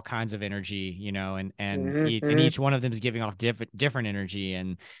off all kinds of energy, you know, and Hmm. each one of them is giving off different energy,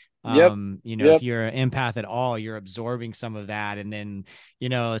 and Yep. you know, if Yep. you're an empath at all, you're absorbing some of that, and then you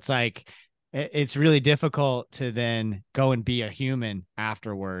know, it's like it's really difficult to then go and be a human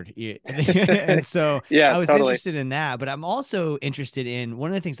afterward. And so Yeah, I was totally. interested in that, but I'm also interested in one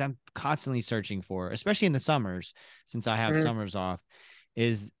of the things I'm constantly searching for, especially in the summers, since I have Hmm. summers off,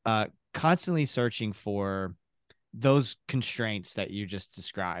 is constantly searching for those constraints that you just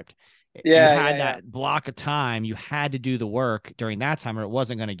described. You Yeah, yeah, had yeah. that block of time, you had to do the work during that time, or it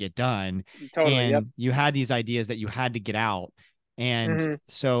wasn't going to get done. Totally. Yep. And you had these ideas that you had to get out. And Hmm.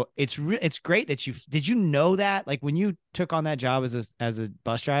 so it's great that did you know that like when you took on that job as a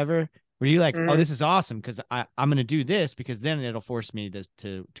bus driver, were you like, oh, Hmm. this is awesome because I'm going to do this because then it'll force me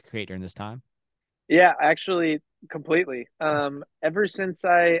to create during this time. Yeah, actually, completely. Ever since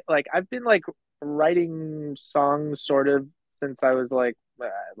I've been like writing songs sort of since I was like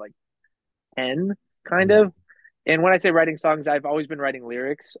 10, kind Mm, of. And when I say writing songs, I've always been writing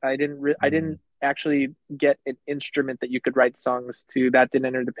lyrics. I mm, didn't actually get an instrument that you could write songs to. That didn't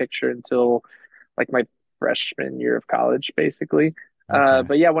enter the picture until like my freshman year of college, basically. okay.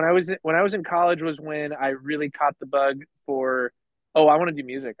 But yeah, when I was in college was when I really caught the bug for, oh, I want to do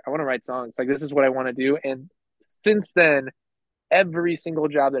music. I want to write songs. Like this is what I want to do. And since then, every single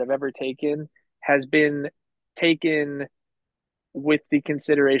job that I've ever taken has been taken with the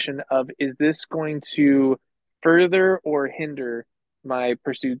consideration of, is this going to further or hinder my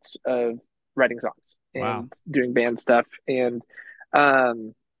pursuits of writing songs Wow. and doing band stuff.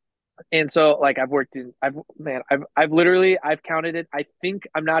 Um and so like I've literally I've counted it. I think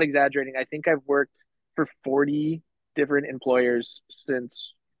I'm not exaggerating. I think I've worked for 40 different employers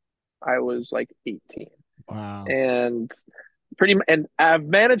since I was like 18. Wow. And and I've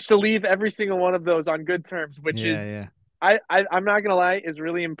managed to leave every single one of those on good terms, which Yeah, is yeah. I'm not gonna lie, is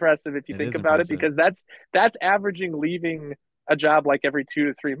really impressive if you It think is about it, impressive. because that's averaging leaving a job like every 2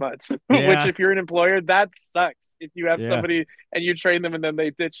 to 3 months. Which, Yeah. if you're an employer, that sucks. If you have Yeah. somebody and you train them and then they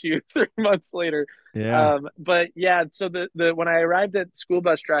ditch you 3 months later. Yeah. But yeah, so the when I arrived at school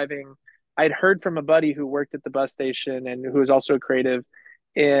bus driving, I'd heard from a buddy who worked at the bus station and who was also a creative,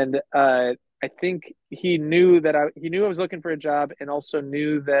 and I think he knew I was looking for a job, and also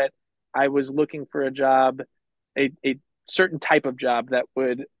knew that I was looking for a job, a certain type of job that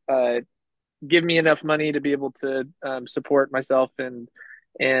would give me enough money to be able to support myself and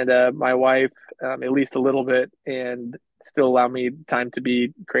my wife, at least a little bit, and still allow me time to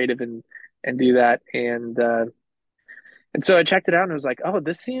be creative and do that. And so I checked it out and was like, oh,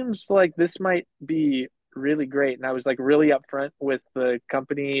 this seems like this might be really great. And I was like really upfront with the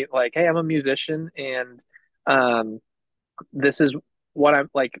company, like, hey, I'm a musician, and um, this is what I'm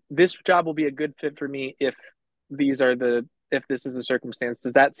like. This job will be a good fit for me if this is the circumstance.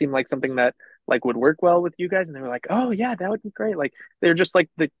 Does that seem like something that like would work well with you guys? And they were like, oh yeah, that would be great. Like they're just like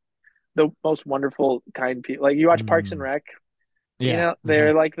the most wonderful, kind people. Like you watch Parks and Mm. Rec, Yeah. Uh-huh.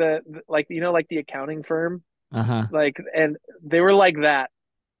 they're like like like the accounting firm, Uh-huh. like, and they were like that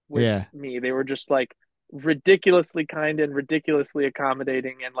with Yeah. me. They were just like ridiculously kind and ridiculously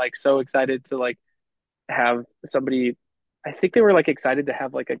accommodating, and like so excited to like have somebody. I think they were like excited to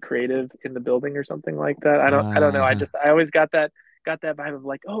have like a creative in the building or something like that. I don't know. Uh-huh. I always got that vibe of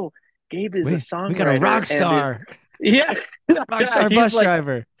like, oh, Gabe is a We got a songwriter rock and is star. yeah, Rock yeah, star he's bus like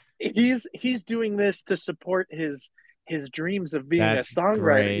driver. he's doing this to support his dreams of being a That's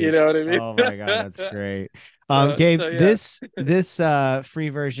songwriter. You great. know what I Oh my God, mean? that's great. Gabe, So yeah. this free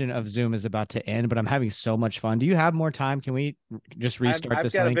version of Zoom is about to end, but I'm having so much fun. Do you have more time? Can we just restart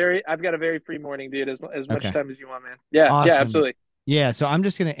this link? I've got a very free morning, dude. As much Okay. time as you want, man. Yeah, yeah, Awesome. absolutely. Yeah, so I'm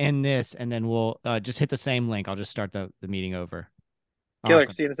just gonna end this and then we'll just hit the same link. I'll just start the meeting over. Killer.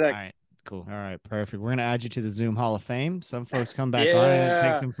 Awesome. See you in a All sec. right. Cool. All right. Perfect. We're gonna add you to the Zoom Hall of Fame. Some folks come back on and it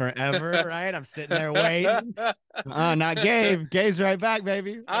takes Yeah. them forever, right? I'm sitting there waiting. Not Gabe. Gabe's right back,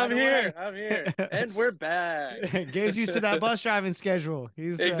 baby. I'm Right here. away. I'm here. And we're back. Gabe's used to that bus driving schedule.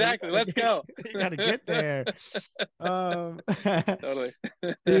 He's Exactly. Let's go. you gotta get there. Um Totally.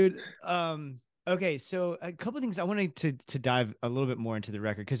 dude, okay, so a couple of things I wanted to dive a little bit more into the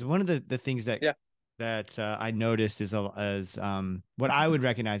record because one of the things that Yeah. I noticed is what I would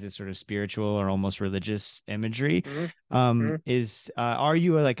recognize as sort of spiritual or almost religious imagery. Hmm. Is are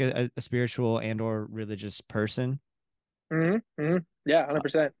you like a spiritual and or religious person? Hmm. Hmm. Yeah, Uh,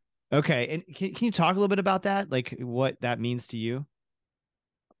 100%. Okay, and can you talk a little bit about that, like what that means to you?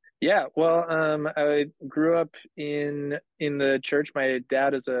 Yeah, well, I grew up in the church. My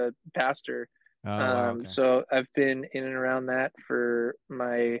dad is a pastor. Oh wow, okay. So I've been in and around that for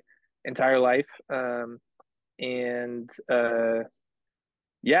my entire life. And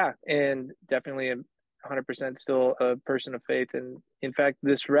yeah, and definitely a 100% still a person of faith. And in fact,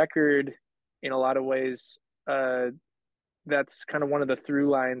 this record, in a lot of ways, that's kind of one of the through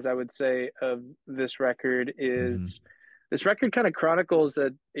lines I would say of this record Hmm. is this record kind of chronicles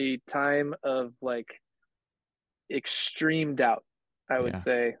a time of like extreme doubt, I would Yeah.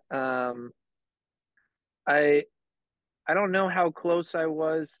 say. I I don't know how close I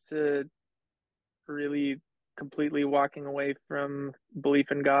was to really completely walking away from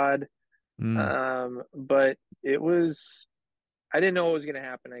belief in God. Mm, But it was I didn't know what was gonna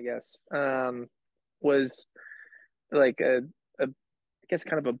happen, I guess. Was like a I guess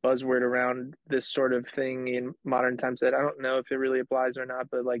kind of a buzzword around this sort of thing in modern times that I don't know if it really applies or not,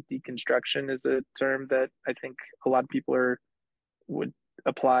 but like deconstruction is a term that I think a lot of people would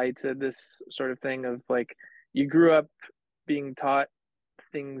apply to this sort of thing of like you grew up being taught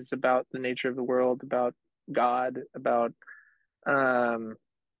things about the nature of the world, about God, about um,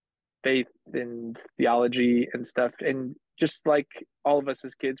 faith and theology and stuff. And just like all of us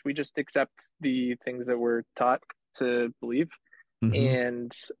as kids, we just accept the things that we're taught to believe. hmm.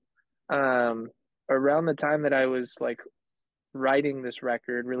 And um, around the time that I was like writing this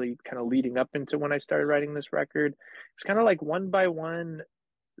record, really kind of leading up into when I started writing this record, it's kind of like one by one,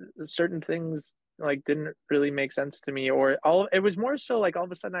 certain things like didn't really make sense to me, or all it was more so like all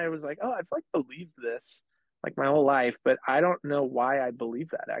of a sudden I was like, oh, I've like believed this like my whole life, but I don't know why I believe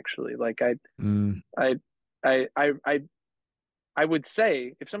that actually. Like Mm, I, I, I, I, I would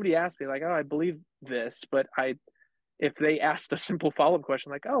say if somebody asked me like, oh, I believe this, but if they asked a simple follow up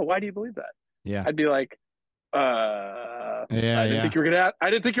question like, oh, why do you believe that? yeah. I'd be like, Yeah, yeah. I didn't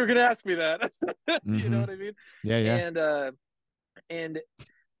think you were gonna ask me that. You know Hmm. what I mean? Yeah, yeah. And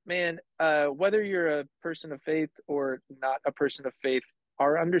man, whether you're a person of faith or not a person of faith,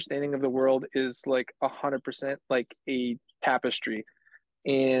 our understanding of the world is like 100% like a tapestry,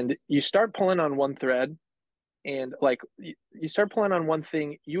 and you start pulling on one thread, and like you start pulling on one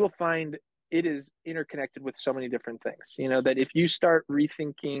thing, you will find it is interconnected with so many different things. You know, that if you start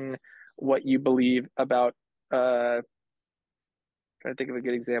rethinking what you believe about, trying to think of a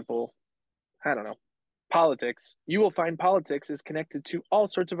good example, I don't know, politics, you will find politics is connected to all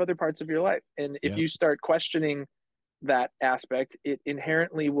sorts of other parts of your life. And if Yep. you start questioning that aspect, it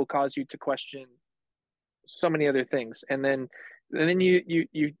inherently will cause you to question so many other things. And then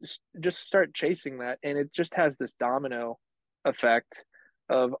you just start chasing that, and it just has this domino effect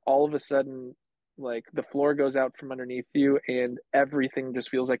of all of a sudden, like the floor goes out from underneath you and everything just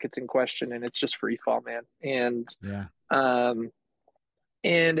feels like it's in question, and it's just free fall, man. Yeah. Um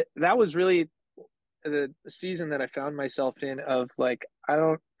and that was really the season that I found myself in, of like, I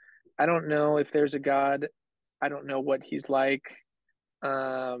don't know if there's a God. I don't know what he's like.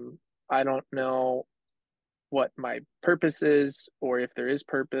 I don't know what my purpose is, or if there is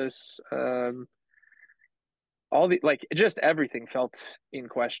purpose. All the, like, just everything felt in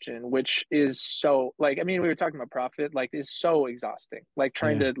question, which is so, like, I mean, we were talking about profit, like, is so exhausting. Like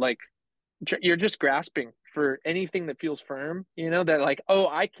trying Yeah. to, like, you're just grasping for anything that feels firm, that like, oh,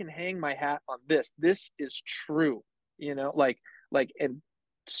 I can hang my hat on this. This is true, and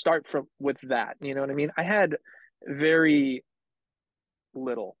start from with that. You know what I mean? I had very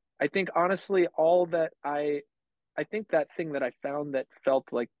little. I think honestly, all that I think that thing that I found that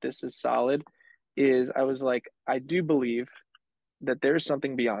felt like this is solid is, I was like, I do believe that there's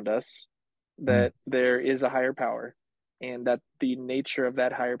something beyond us, Mm. that there is a higher power, and that the nature of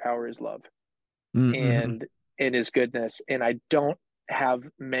that higher power is love, Mm-hmm. and it is goodness. And I don't have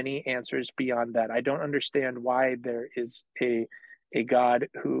many answers beyond that. I don't understand why there is a God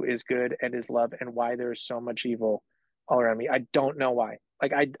who is good and is love, and why there is so much evil all around me. I don't know why.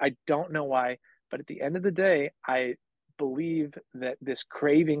 Like I don't know why. But at the end of the day, I believe that this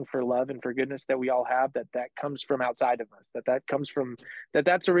craving for love and for goodness that we all have, that comes from outside of us, that comes from,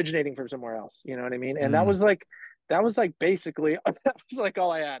 that's originating from somewhere else. You know what I mean? And that Mm. was like, basically that was like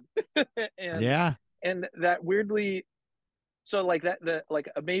all I had. and Yeah. and that weirdly, so like that, the like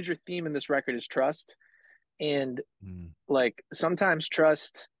a major theme in this record is trust. And Mm. like sometimes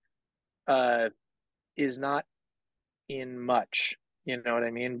trust uh is not in much, you know what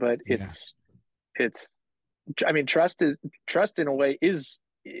I mean? But Yeah. it's I mean, trust in a way is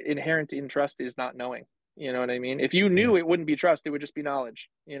inherent in trust is not knowing. You know what I mean? If you Yeah. knew, it wouldn't be trust, it would just be knowledge.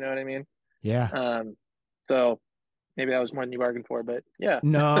 You know what I mean? Yeah. So maybe that was more than you bargained for, but yeah.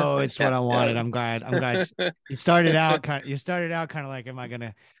 No, it's what Yeah, I yeah. wanted. I'm glad you started out kind of like,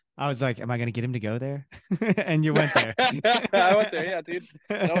 I was like, am I gonna get him to go there? And you went there. I went there, yeah, dude.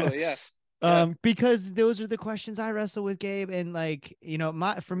 Totally, yeah. Yeah. Because those are the questions I wrestle with, Gabe. And like,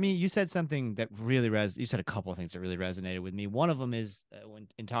 for me, you said something that really you said a couple of things that really resonated with me. One of them is when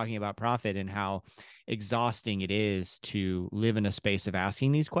in talking about profit and how exhausting it is to live in a space of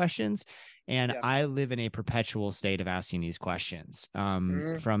asking these questions. And Yeah. I live in a perpetual state of asking these questions.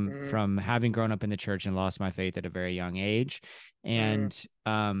 Mm, mm, From having grown up in the church and lost my faith at a very young age, mm.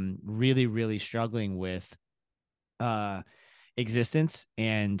 and really, really struggling with uh existence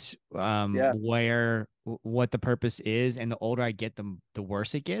and Yeah. what the purpose is. And the older I get, the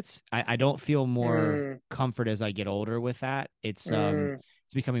worse it gets. I don't feel more Mm, comfort as I get older with that. mm.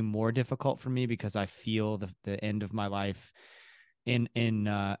 It's becoming more difficult for me because I feel the end of my life in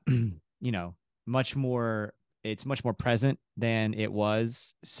you know much more it's much more present than it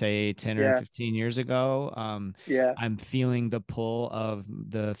was, say, 10 or Yeah. 15 years ago. Yeah. I'm feeling the pull of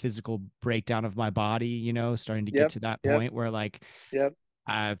the physical breakdown of my body, starting to get Yep. to that Yep. point where, like, Yep.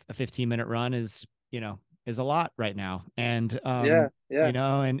 a 15-minute run is a lot right now. And Yeah.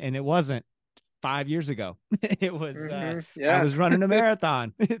 Yeah. and it wasn't 5 years ago. It was I Yeah. was running a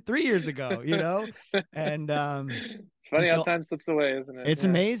marathon 3 years ago, and Funny how until time slips away, isn't it? it's Yeah.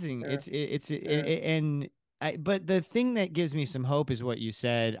 amazing. Yeah. Yeah. And but the thing that gives me some hope is what you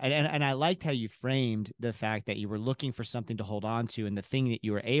said, and I liked how you framed the fact that you were looking for something to hold on to, and the thing that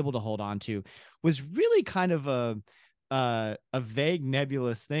you were able to hold on to was really kind of a vague,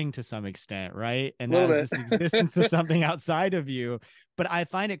 nebulous thing to some extent, right? And A that little is this existence of bit. something outside of you. But I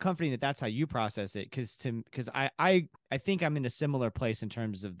find it comforting that that's how you process it, because I think I'm in a similar place in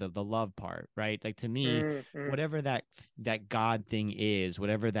terms of the love part, right? Like, to me, Mm, mm. whatever that God thing is,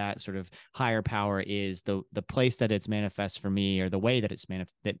 whatever that sort of higher power is, the place that it's manifests for me, or the way that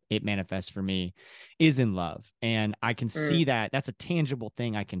that it manifests for me, is in love. And I can Mm. see that that's a tangible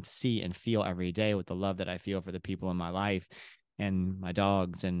thing I can see and feel every day with the love that I feel for the people in my life and my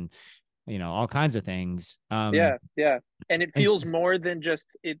dogs, and all kinds of things. Yeah. Yeah. And it And feels more than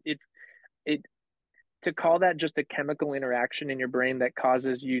just it. to call that just a chemical interaction in your brain that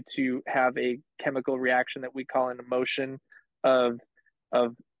causes you to have a chemical reaction that we call an emotion of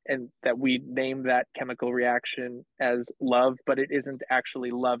of and that we name that chemical reaction as love, but it isn't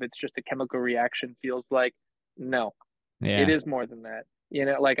actually love. It's just a chemical reaction. Feels like no, it Yeah. is more than that. You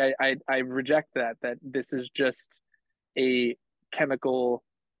know, like I reject that this is just a chemical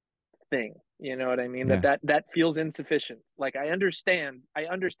thing. You know what I mean? Yeah. That feels insufficient. Like I understand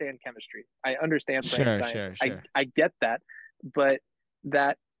chemistry. I understand brain Sure, science. sure, sure. I get that, but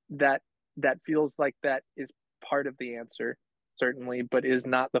that that that feels like that is part of the answer, certainly, but is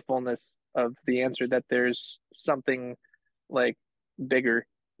not the fullness of the answer, that there's something like bigger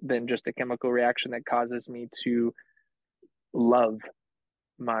than just a chemical reaction that causes me to love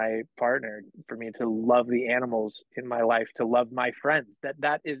my partner, for me to love the animals in my life, to love my friends, that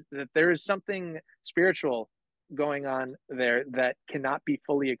there is something spiritual going on there that cannot be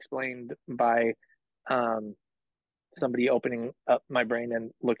fully explained by um, somebody opening up my brain and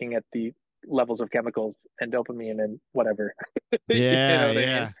looking at the levels of chemicals and dopamine and whatever. You Yeah, know what I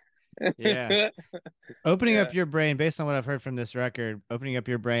mean? yeah, yeah. Opening up Yeah. your brain, based on what I've heard from this record, opening up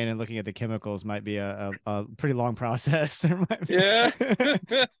your brain and looking at the chemicals might be a pretty long process. There might Yeah.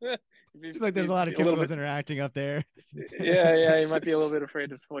 seems like there's a lot of A little chemicals bit. interacting up there. Yeah, yeah. You might be a little bit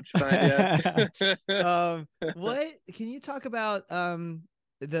afraid of what you find. Yeah. What can you talk about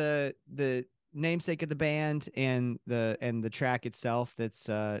the namesake of the band and the track itself that's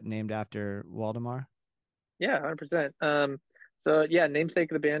named after Waldemar? Yeah, 100%. So yeah,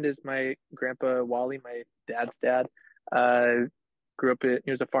 namesake of the band is my grandpa Wally, my dad's dad. Uh,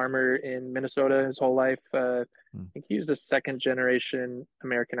 he was a farmer in Minnesota his whole life. Hmm. I think he was a second generation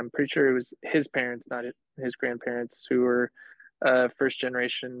American. I'm pretty sure it was his parents, not his grandparents, who were first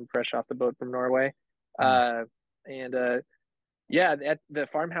generation fresh off the boat from Norway. Hmm. And Yeah, at the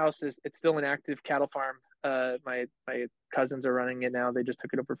farmhouse it's still an active cattle farm. My cousins are running it now. They just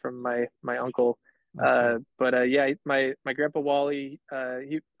took it over from my uncle. Oh, cool. But Yeah, my grandpa Wally, yeah,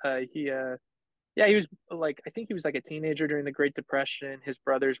 he was like, I think he was like a teenager during the Great Depression. His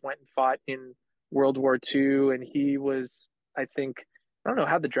brothers went and fought in World War II, and he was, I think, I don't know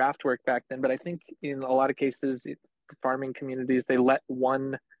how the draft worked back then, but I think in a lot of cases, farming communities, they let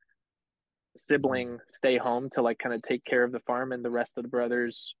one Mhm. sibling stay home to like kind of take care of the farm, and the rest of the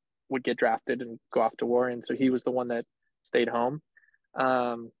brothers would get drafted and go off to war. And so he was the one that stayed home.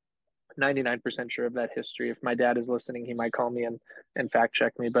 Um, 99% sure of that history. If my dad is listening, he might call me and fact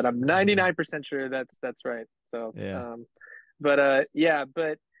check me, but I'm 99% sure that's right. So, Yeah. yeah,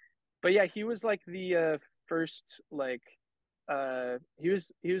 but yeah, he was like the first like he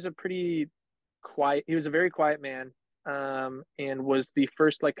was a pretty quiet, he was a very quiet man, and was the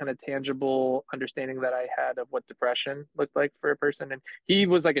first like kind of tangible understanding that I had of what depression looked like for a person. And he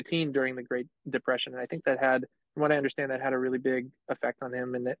was like a teen during the Great Depression, and I think that had, from what I understand, that had a really big effect on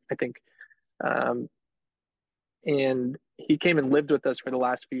him. And I think um, and he came and lived with us for the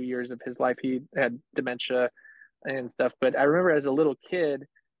last few years of his life. He had dementia and stuff. But I remember as a little kid,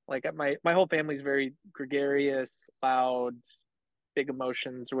 like my whole family's very gregarious, loud, big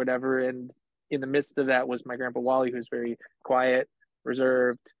emotions or whatever. And in the midst of that was my grandpa Wally, who's very quiet,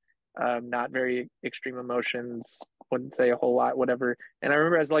 reserved, not very extreme emotions, wouldn't say a whole lot, whatever. And I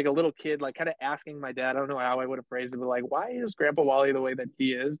remember as like a little kid, like kind of asking my dad, I don't know how I would have phrased it, but like, why is Grandpa Wally the way that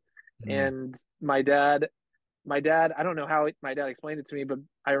he is? Mhm. And my dad, I don't know how my dad explained it to me, but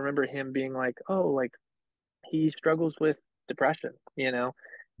I remember him being like, oh, like he struggles with depression, you know,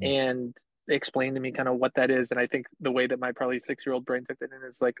 and explained to me kind of what that is. And I think the way that my probably 6-year-old brain took it in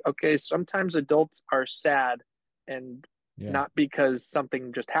is like, okay, sometimes adults are sad, and Yeah. not because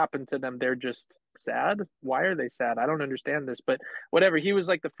something just happened to them. They're just sad. Why are they sad? I don't understand this, but whatever. He was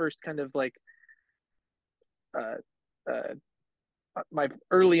like the first kind of like, uh, uh, my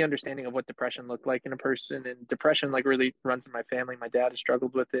early understanding of what depression looked like in a person. And depression like really runs in my family. My dad has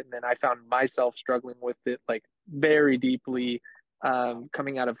struggled with it, and then I found myself struggling with it like very deeply,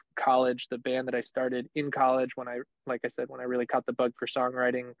 coming out of college. The band that I started in college, when I, like I said, when I really caught the bug for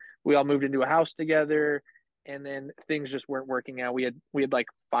songwriting, we all moved into a house together, and then things just weren't working out. We had like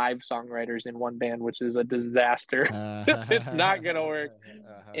 5 songwriters in one band, which is a disaster. It's not gonna work.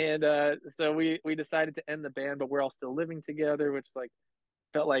 Uh-huh. And so we decided to end the band, but we're all still living together, which like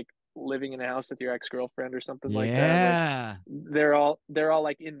felt like living in a house with your ex-girlfriend or something like that. Like Yeah. they're all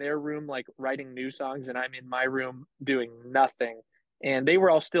like in their room like writing new songs, and I'm in my room doing nothing. And they were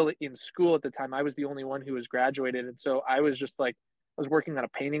all still in school at the time. I was the only one who was graduated, and so I was just like, I was working on a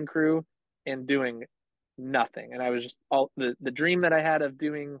painting crew and doing nothing. And I was just, all the dream that I had of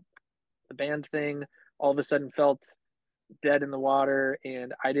doing the band thing all of a sudden felt dead in the water,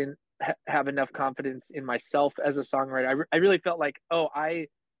 and I didn't have enough confidence in myself as a songwriter. I really felt like, oh, I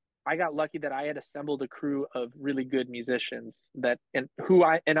got lucky that I had assembled a crew of really good musicians and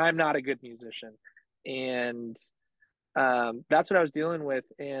I'm not a good musician. And that's what I was dealing with.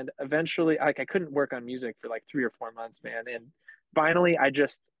 And eventually, like, I couldn't work on music for like 3 or 4 months, man. And finally, I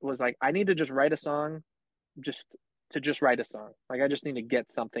just was like, I need to just write a song, just just write a song. Like, I just need to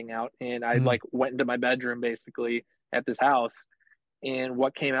get something out. And I Mm. like went into my bedroom basically at this house. And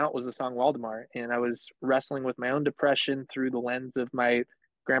what came out was the song Waldemar. And I was wrestling with my own depression through the lens of my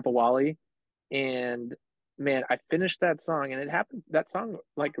grandpa Wally. And man, I finished that song, and it happened. That song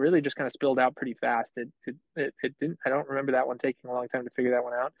like really just kind of spilled out pretty fast. It didn't. I don't remember that one taking a long time to figure that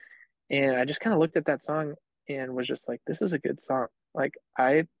one out. And I just kind of looked at that song and was just like, this is a good song. Like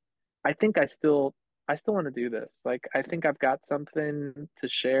I think I still want to do this. Like I think I've got something to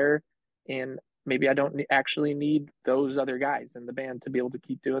share, and maybe I don't actually need those other guys in the band to be able to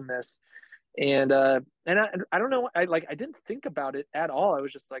keep doing this. And I don't know, I didn't think about it at all. I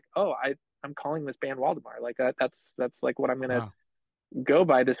was just like, oh, I'm calling this band Waldemar. Like that's like what I'm gonna Wow. go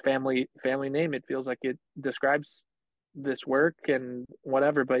by, this family name. It feels like it describes this work and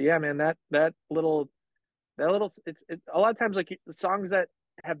whatever. But yeah, man, that little it's a lot of times like the songs that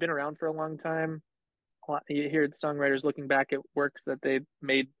have been around for a long time. You hear songwriters looking back at works that they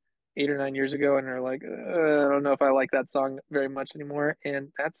made 8 or 9 years ago, and they're like, I don't know if I like that song very much anymore. And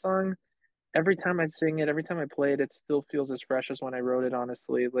that song, every time I sing it, every time I play it, it still feels as fresh as when I wrote it.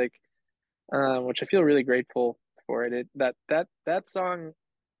 Honestly, like, which I feel really grateful for it. That song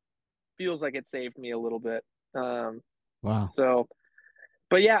feels like it saved me a little bit. Um, Wow. so,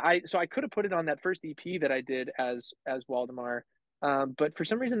 but yeah, I could have put it on that first EP that I did as Waldemar. But for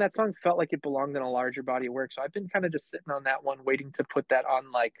some reason, that song felt like it belonged in a larger body of work. So I've been kind of just sitting on that one, waiting to put that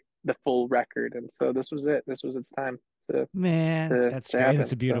on like the full record. And so this was it. This was its time to Man, that's to great. It's happen.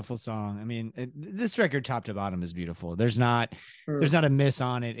 a So, beautiful song. I mean, this record top to bottom is beautiful. There's mm. not a miss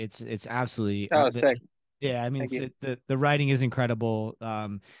on it. It's absolutely Oh, sick. yeah, I mean, Thank you. the writing is incredible.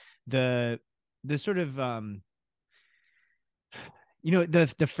 The the sort of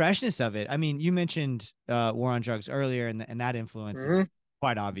the freshness of it. I mean, you mentioned War on Drugs earlier, and that influence is Hmm.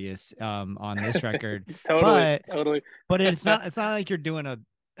 quite obvious on this record. Totally, But totally. it's not like you're doing a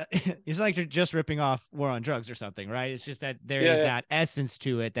it's not like you're just ripping off War on Drugs or something, right? It's just that there Yeah, is yeah. that essence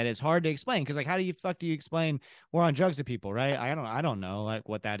to it that is hard to explain, because like how do you explain War on Drugs to people, right? I don't know like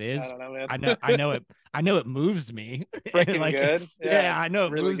what that I is. don't know, man. I know it moves me. And Freaking like, good. Yeah, yeah, it's I know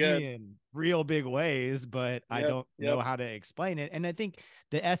it really moves good. me in real big ways, but I Yep, don't know yep. how to explain it. And I think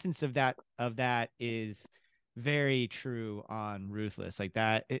the essence of that is very true on Ruthless. Like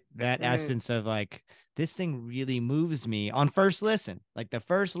that Mm, essence of like, this thing really moves me on first listen. Like the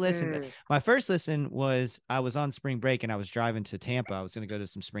first listen, mm, my first listen was, I was on spring break and I was driving to Tampa. I was going to go to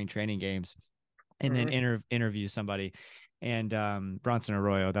some spring training games and then mm. interview somebody. And Bronson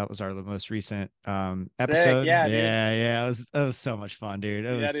Arroyo, that was our most recent Sick. episode. Yeah, dude. Yeah, it was so much fun, dude.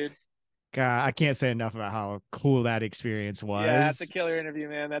 It Yeah, was, dude. God, I can't say enough about how cool that experience Yeah, that's a was. killer interview,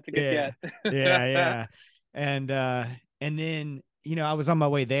 man. That's a good Yeah. get. Yeah. And then, I was on my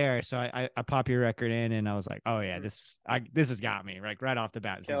way there. So I pop your record in and I was like, oh yeah, Mm, this has got me, like right off the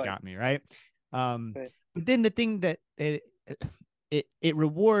bat. This has killer. got me. Right. Right. But then the thing that it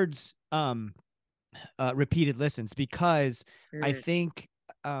rewards, repeated listens, because I Mm, think,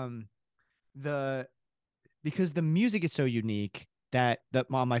 um, the because the music is so unique that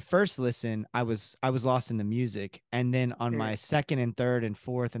on my first listen I was lost in the music, and then on mm. my second and third and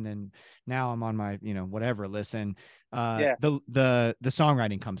fourth, and then now I'm on my whatever listen, Yeah. the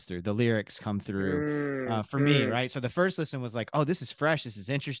songwriting comes through, the lyrics come through, Mm, for me, mm, right? So the first listen was like, oh, this is fresh, this is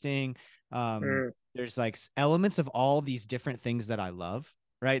interesting. mm. There's like elements of all these different things that I love,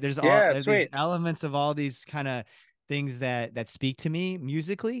 right? Yeah, There's these sweet. elements of all these kind of things that speak to me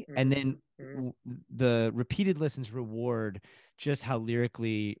musically, and Mm, then mm, the repeated listens reward just how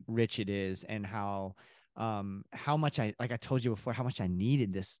lyrically rich it is, and how much I told you before, how much I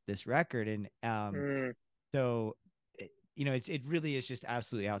needed this record. And mm, so it really is just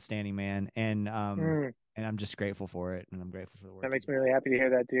absolutely outstanding, man. mm. And I'm just grateful for it, and I'm grateful for the That work you makes do. me really happy to hear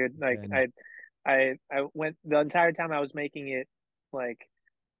that, dude. Like And I went the entire time I was making it, like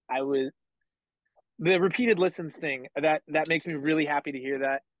I was the repeated listens thing, that makes me really happy to hear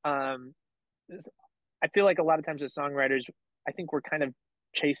that. I feel like a lot of times as songwriters, I think we're kind of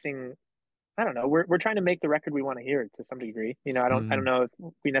chasing. I don't know. We're trying to make the record we want to hear to some degree. I don't mm, know if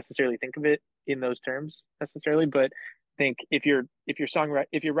we necessarily think of it in those terms necessarily, but I think if you're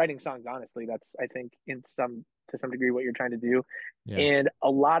writing songs honestly, that's, I think, in some to some degree what you're trying to do. yeah. And a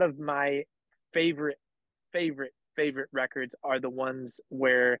lot of my favorite favorite favorite records are the ones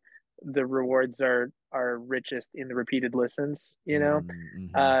where the rewards are richest in the repeated listens, you know.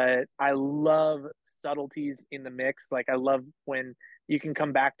 Mm-hmm. I love subtleties in the mix. Like I love when you can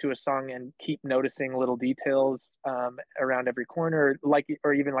come back to a song and keep noticing little details around every corner, like,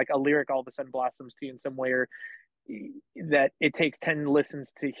 or even like a lyric all of a sudden blossoms to you in some way, or that it takes 10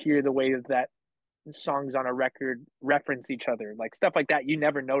 listens to hear the way that songs on a record reference each other, like stuff like that. You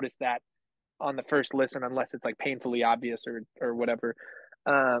never notice that on the first listen unless it's like painfully obvious or whatever.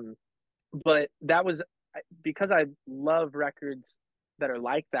 Um, but that was because I love records that are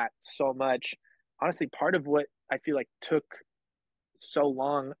like that so much. Honestly, part of what I feel like took so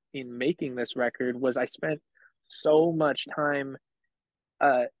long in making this record was I spent so much time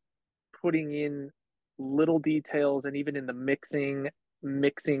uh, putting in little details and even in the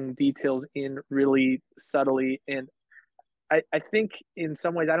mixing details in really subtly. And I think in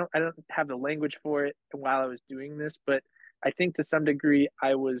some ways I don't have the language for it while I was doing this, but I think to some degree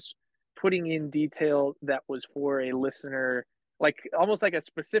I was putting in detail that was for a listener, like almost like a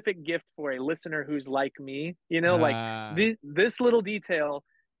specific gift for a listener who's like me, like Uh, this little detail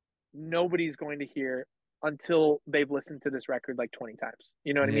nobody's going to hear until they've listened to this record like 20 times.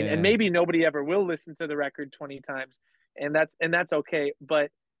 You know what I mean? And yeah, maybe nobody ever will listen to the record 20 times, and that's okay, but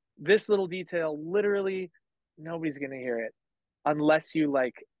this little detail literally nobody's going to hear it unless you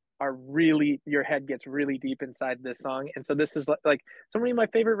like are really your head gets really deep inside this song. And so this is like so many of my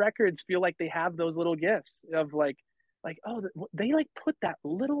favorite records feel like they have those little gifts of like oh they like put that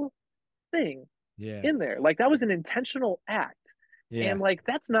little thing yeah, in there. Like that was an intentional act. And yeah, like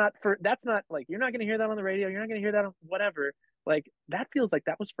that's not like you're not gonna hear that on the radio, you're not gonna hear that on whatever. Like that feels like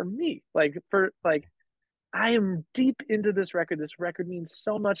that was for me. Like for like I am deep into this record. This record means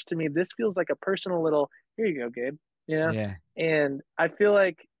so much to me. This feels like a personal little here you go, Gabe. You know? yeah, And I feel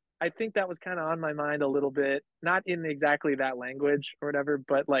like I think that was kind of on my mind a little bit, not in exactly that language or whatever,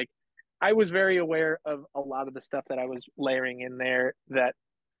 but like I was very aware of a lot of the stuff that I was layering in there that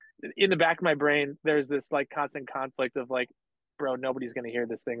in the back of my brain, there's this like constant conflict of like, bro, nobody's gonna hear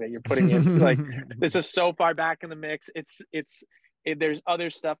this thing that you're putting in. Like, this is so far back in the mix. There's other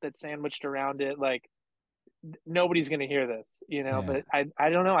stuff that's sandwiched around it. Like, nobody's gonna hear this, yeah, But I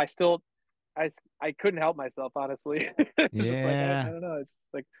don't know. I couldn't help myself, honestly. It's just like I yeah. don't know. It's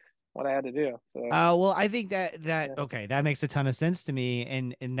just like what I had to do. So Well, I think that yeah. okay, that makes a ton of sense to me,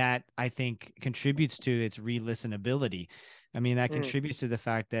 and that I think contributes to its re-listenability. I mean, that Mm, contributes to the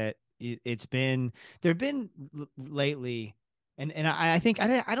fact that it's been there've been lately, and I think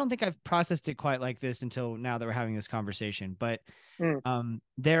I don't think I've processed it quite like this until now that we're having this conversation, but mm,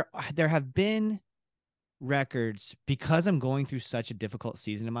 there have been records because I'm going through such a difficult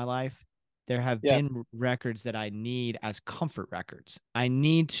season in my life. There have yeah. been records that I need as comfort records.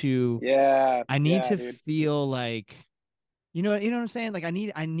 Yeah. I need Yeah, to dude. feel like you know what I'm saying? Like I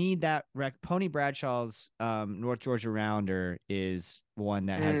need that Pony Bradshaw's North Georgia Rounder is one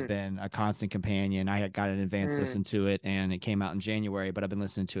that has Mm, been a constant companion. I had got an advanced mm, listen to it and it came out in January, but I've been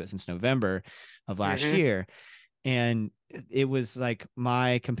listening to it since November of last mm-hmm. year. And it was like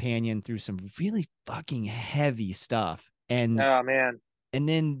my companion through some really fucking heavy stuff. Oh man. And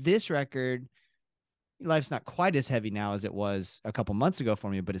then this record, life's not quite as heavy now as it was a couple months ago for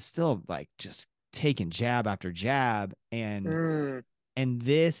me, but it's still like just taking jab after jab. Mm, And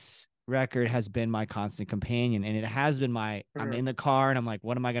this record has been my constant companion. And it has been I'm mm, in the car and I'm like,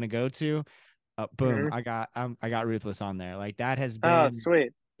 what am I gonna go to? Boom, mm-hmm. I got Ruthless on there. Like that has Oh, been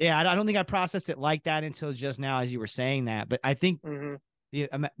sweet. yeah, I don't think I processed it like that until just now as you were saying that. But I think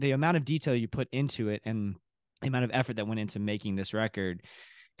Mm-hmm. the amount of detail you put into it and the amount of effort that went into making this record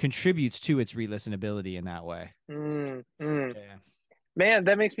contributes to its re-listenability in that way. Mm, mm. Yeah. Man,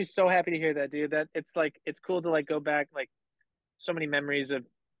 that makes me so happy to hear that, dude. That it's like it's cool to like go back, like so many memories of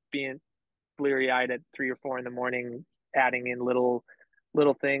being bleary eyed at 3 or 4 in the morning, adding in little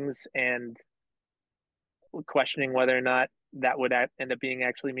things and questioning whether or not that would end up being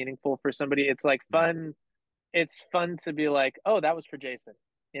actually meaningful for somebody. It's like fun. It's fun to be like, oh, that was for Jason.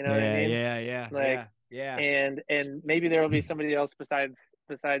 You know what I Yeah, mean? yeah, yeah, Like, yeah, yeah. and maybe there will be somebody else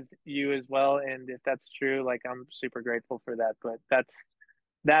besides you as well. And if that's true, like I'm super grateful for that. But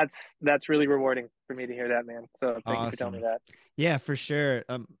that's really rewarding for me to hear that, man. So thank you for telling me Awesome. that. Yeah, for sure.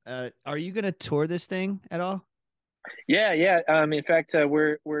 Are you gonna tour this thing at all? Yeah, yeah. In fact,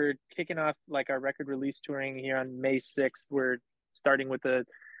 we're kicking off like our record release touring here on May 6th. We're starting with the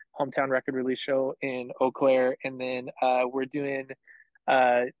hometown record release show in Eau Claire, and then we're doing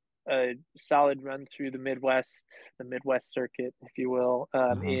uh, a solid run through the Midwest circuit, if you will.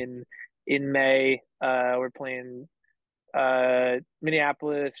 Uh-huh. In May, we're playing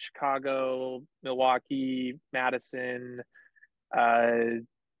Minneapolis, Chicago, Milwaukee, Madison, uh,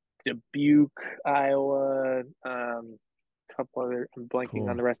 Dubuque, Iowa, a couple other. I'm blanking on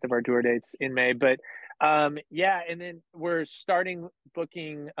Cool. the rest of our tour dates in May, but yeah, and then we're starting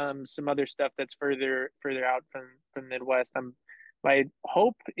booking some other stuff that's further out from Midwest. My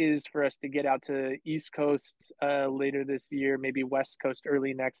hope is for us to get out to East Coast later this year, maybe West Coast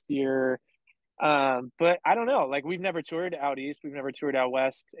early next year. But I don't know. Like we've never toured out east, we've never toured out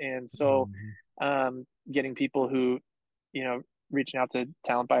west, and so Mhm. getting people who, you know, reaching out to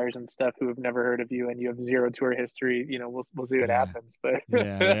talent buyers and stuff who have never heard of you and you have zero tour history, we'll see what Yeah. happens. But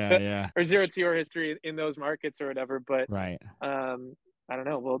Yeah. Yeah. Yeah. or zero tour history in those markets or whatever. But Right. um, I don't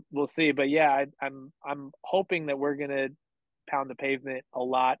know. We'll see. But yeah, I'm hoping that we're gonna pound the pavement a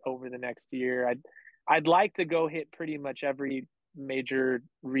lot over the next year. I'd like to go hit pretty much every major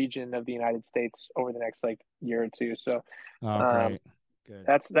region of the United States over the next like year or two. So Oh, um, great. Good.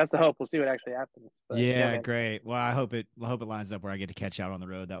 that's the hope. We'll see what actually happens. But yeah, Yeah, man. great. Well, I hope it lines up where I get to catch out on the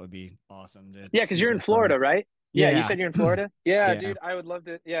road. That would be awesome to Yeah, see because you you're in guys live. Florida, right? Yeah, you Yeah. said you're in Florida. Yeah, Yeah. dude, I would love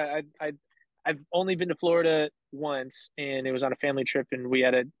to. Yeah, I've only been to Florida once, and it was on a family trip, and we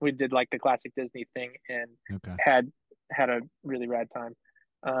did like the classic Disney thing, and Okay. had had a really rad time.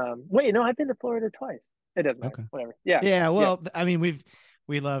 Wait, no, I've been to Florida twice. It doesn't matter. Okay. Whatever. Yeah, Yeah, yeah. well, I mean,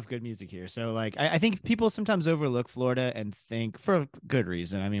 we love good music here. So like I think people sometimes overlook Florida and think for good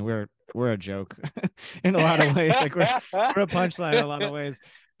reason. I mean, we're a joke in a lot of ways. Like we're a punchline in a lot of ways.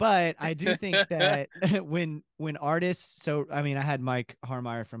 But I do think that when artists, so I mean, I had Mike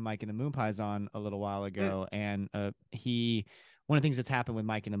Harmeyer from Mike and the Moon Pies on a little while Mm, ago, and he one of the things that's happened with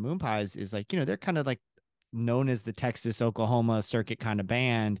Mike and the Moon Pies is like, they're kind of like known as the Texas Oklahoma circuit kind of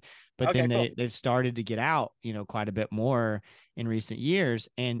band, but then okay, cool. they've started to get out, quite a bit more in recent years,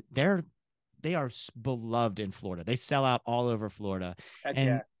 and they are beloved in Florida. They sell out all over Florida, Heck and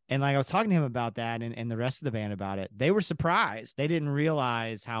yeah. and like I was talking to him about that, and the rest of the band about it. They were surprised. They didn't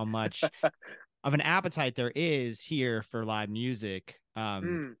realize how much of an appetite there is here for live music.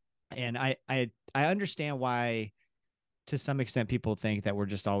 Mm. And I understand why to some extent people think that we're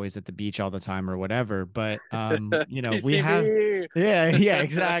just always at the beach all the time or whatever, but we have, PCB. yeah,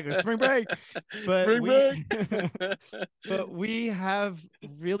 exactly, spring break, but Spring break. but we have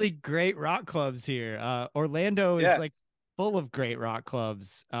really great rock clubs here. Orlando is Yeah, like full of great rock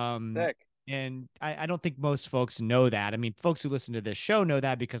clubs. sick. And I don't think most folks know that. I mean, folks who listen to this show know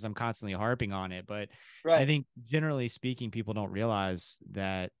that because I'm constantly harping on it. But I Right. think generally speaking, people don't realize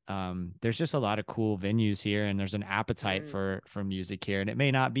that there's just a lot of cool venues here, and there's an appetite Mm. for music here. And it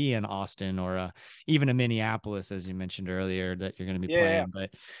may not be in Austin or even a Minneapolis, as you mentioned earlier, that you're going to be Yeah, yeah, yeah. playing,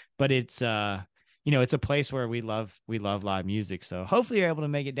 but it's it's a place where we love live music. So hopefully you're able to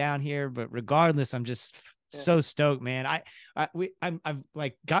make it down here. But regardless, I'm just Yeah. so stoked, man. I've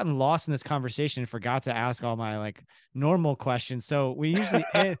like gotten lost in this conversation and forgot to ask all my like normal questions. So we usually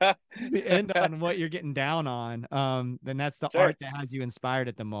end on what you're getting down on. Then that's the Sure. art that has you inspired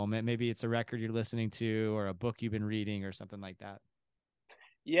at the moment. Maybe it's a record you're listening to or a book you've been reading or something like that.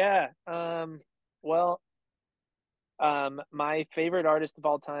 Yeah. Well, my favorite artist of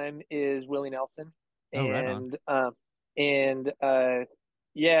all time is Willie Nelson, Oh, right on. and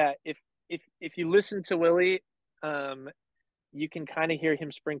yeah, if you listen to Willie, um, you can kind of hear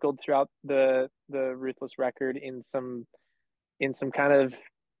him sprinkled throughout the Ruthless record in some kind of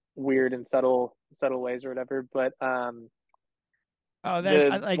weird and subtle ways or whatever. But Oh,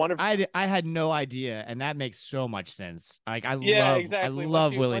 that I the like one of I had no idea, and that makes so much sense. Like I yeah, love I exactly. Once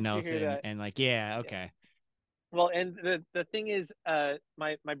love you Willie once you hear Nelson, that, and like, yeah, yeah. okay. Well, and the thing is,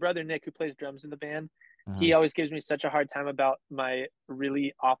 my brother Nick, who plays drums in the band, Uh-huh. he always gives me such a hard time about my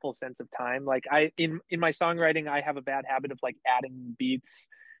really awful sense of time. Like in my songwriting, I have a bad habit of like adding beats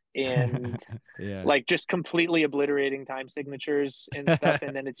and Yeah. like just completely obliterating time signatures and stuff.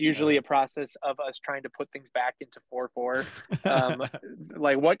 And then it's usually Uh, a process of us trying to put things back into 4/4. Um,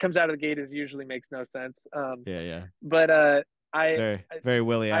 like what comes out of the gate is usually makes no sense. yeah, yeah. But I, Very, very I,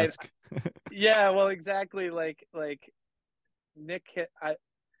 Willie-esque. yeah, well, exactly. Like Nick,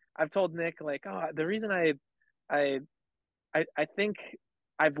 I've told Nick like, oh, the reason I, I think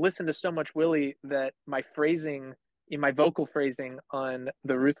I've listened to so much Willie that my phrasing in my vocal phrasing on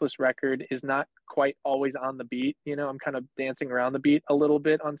the Ruthless record is not quite always on the beat. I'm kind of dancing around the beat a little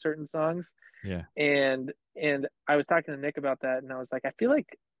bit on certain songs. Yeah. And I was talking to Nick about that, and I was like, I feel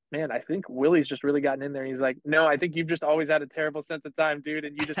like, man, I think Willie's just really gotten in there. And he's like, no, I think you've just always had a terrible sense of time, dude,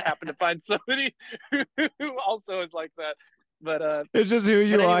 and you just happen to find somebody who also is like that. But It's just who but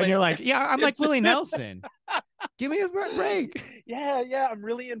you are, and anyway, you're like, yeah, I'm like it's Willie Nelson. Give me a break. Yeah, I'm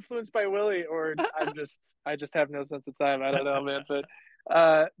really influenced by Willie, or I just have no sense of time. I don't know, man.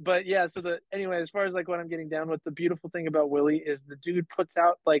 But yeah, so anyway, as far as like what I'm getting down with, the beautiful thing about Willie is the dude puts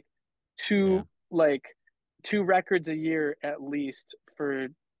out Yeah. two like two records a year at least for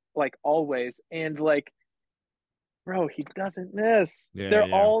like always, and like bro, he doesn't miss. Yeah,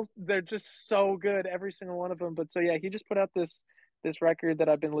 yeah. They're just so good, every single one of them. But so yeah, he just put out this record that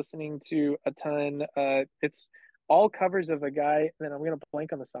I've been listening to a ton. It's all covers of a guy, and I'm gonna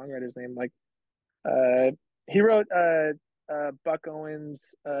blank on the songwriter's name. Like uh, he wrote Buck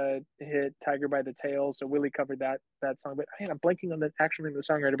Owens' hit "Tiger by the Tail," so Willie covered that song. But man, I'm blanking on the actual name of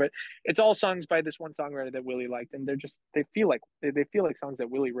the songwriter. But it's all songs by this one songwriter that Willie liked, and they feel like songs that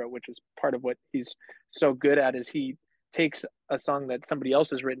Willie wrote, which is part of what he's so good at. Is he takes a song that somebody else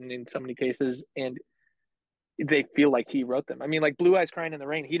has written in so many cases, and they feel like he wrote them. I mean, like "Blue Eyes Crying in the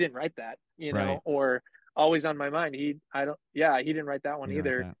Rain," he didn't write that, Right. or "Always on My Mind." He didn't write that one You like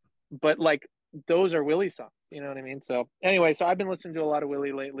either. that. But like those are Willie songs, you know what I mean? So anyway, so I've been listening to a lot of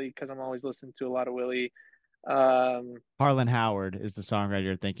Willie lately because I'm always listening to a lot of Willie. Um, Harlan Howard is the songwriter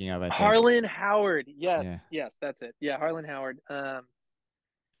you're thinking of, I think. Harlan Howard, Yeah. yes, that's it. Yeah, Harlan Howard.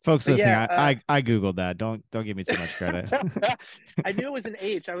 Folks But listening, yeah, I Googled that. Don't give me too much credit. I knew it was an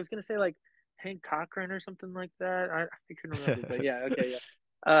H. I was gonna say like Hank Cochran or something like that. I couldn't remember, but yeah, okay,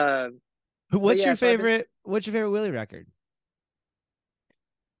 yeah. But What's yeah, your so I've been. favorite Willie record?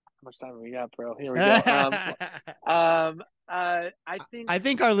 How much time we got, bro? Here we go. I I think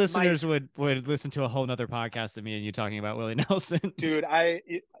think our my listeners would listen to a whole nother podcast of me and you talking about Willie Nelson. dude,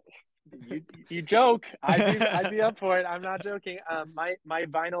 you joke. I'd be up for it. I'm not joking. My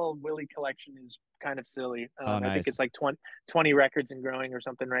vinyl Willie collection is kind of silly. Oh, I think it's nice. like 20 records and growing or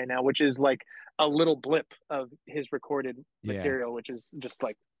something right now, which is like a little blip of his recorded Yeah. material, which is just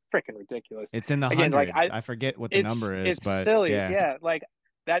like freaking ridiculous. It's in the Again, like hundreds. I forget what the number is, it's but silly. yeah. Yeah, like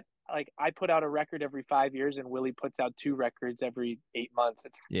that. Like I put out a record every 5 years, and Willie puts out two records every 8 months.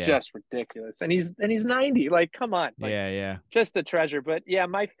 It's Yeah. just ridiculous. And he's 90. Like, come on, like Yeah, yeah. just a treasure. But yeah,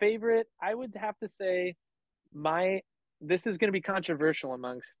 my favorite, I would have to say, my this is going to be controversial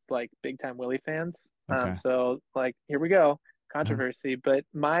amongst like big time Willie fans. Okay. So like here we go, Uh-huh. controversy. But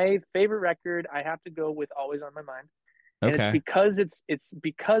my favorite record, I have to go with "Always on My Mind," and it's Okay.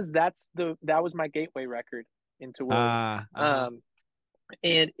 because that was my gateway record into Willie. Uh-huh. Um,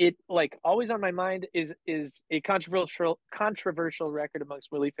 and it like "Always on My Mind" is a controversial record amongst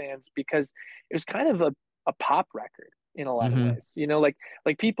Willie fans because it was kind of a pop record in a lot of Mm-hmm. ways.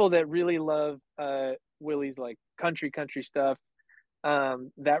 Like people that really love Willie's like country stuff.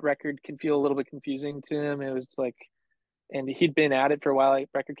 That record can feel a little bit confusing to him. It was like, and he'd been at it for a while. Like,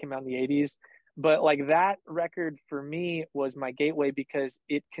 record came out in the '80s, but like that record for me was my gateway because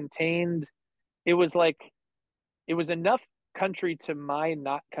it was like it was enough country to my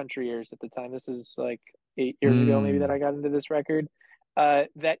not country ears at the time. This is like 8 years ago, maybe, that Mm. I got into this record.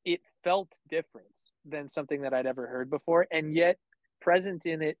 That it felt different than something that I'd ever heard before, and yet present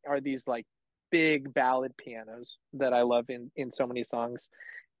in it are these like big ballad pianos that I love in so many songs,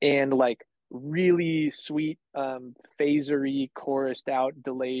 and like really sweet phasery chorused out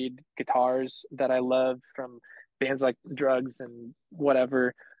delayed guitars that I love from bands like Drugs and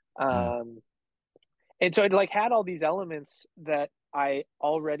whatever. Yeah. Um, and so it like had all these elements that I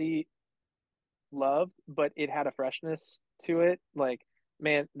already loved, but it had a freshness to it. Like,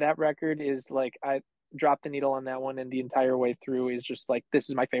 man, that record is like I dropped the needle on that one, and the entire way through is just like this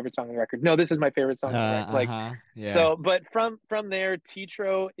is my favorite song on the record. No, this is my favorite song on the record. Like, Uh-huh. Yeah. so, but from there,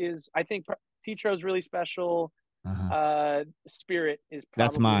 Tetro is I think Tetro is really special. Uh-huh. Spirit is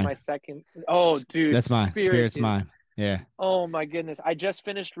That's probably my mine. second. Oh, dude, That's mine. Spirit Spirit's is. mine. Yeah. Oh my goodness! I just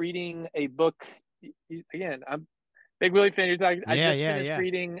finished reading a book. Again, I'm big Willie fan. You're talking. I Yeah, just yeah, finished yeah.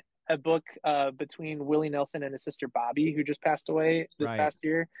 reading a book between Willie Nelson and his sister Bobby, who just passed away this Right. past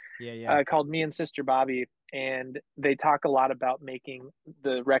year, Yeah, yeah. called "Me and Sister Bobby," and they talk a lot about making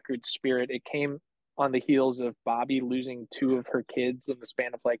the record Spirit. It came on the heels of Bobby losing two of her kids in the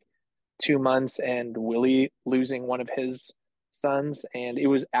span of like 2 months, and Willie losing one of his sons, and it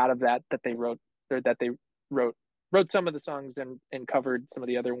was out of that they wrote or that they wrote wrote some of the songs and covered some of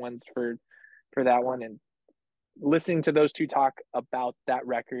the other ones for that one. And listening to those two talk about that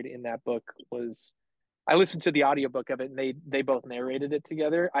record in that book was I listened to the audiobook of it, and they both narrated it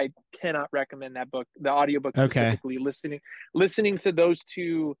together. I cannot recommend that book, the audiobook Okay. specifically. Listening to those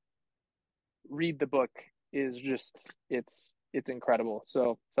two read the book is just it's incredible.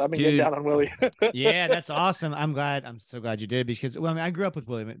 So I've been getting Dude. down on Willie. Yeah, that's awesome. I'm so glad you did because well, I mean, I grew up with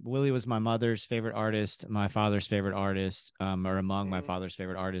Willie. Willie was my mother's favorite artist, my father's favorite artist, or among my Mhm. father's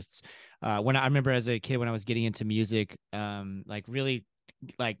favorite artists. When I remember as a kid when I was getting into music, like really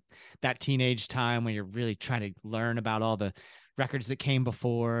like that teenage time when you're really trying to learn about all the records that came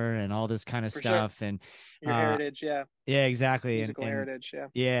before and all this kind of For sure. stuff. And Your uh heritage, yeah. yeah, exactly. Musical And heritage, yeah.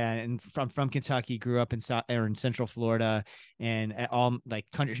 yeah, and from Kentucky, grew up in South or in Central Florida, and all like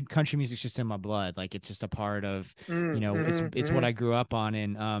country music's just in my blood. Like it's just a part of, it's what Hmm. I grew up on.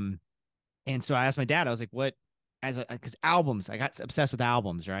 And so I asked my dad, I was like, what as because albums, I got obsessed with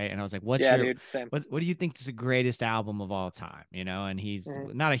albums, right? And I was like, Yeah, dude, same. what do you think is the greatest album of all time? And he's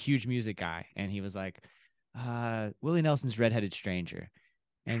Hmm. not a huge music guy, and he was like, Willie Nelson's Redheaded Stranger.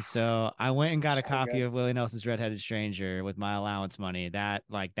 And so I went and got a So copy good. of Willie Nelson's Red-Headed Stranger with my allowance money that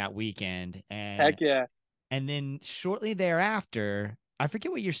weekend. Heck yeah. And then shortly thereafter, I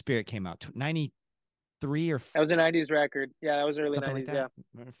forget what year Spirit came out, 93 or That was a 90s record. Yeah, that was early something like 90s, yeah.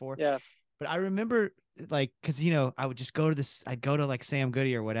 that, four. Yeah. But I remember like because I would just go to this, I'd go to like Sam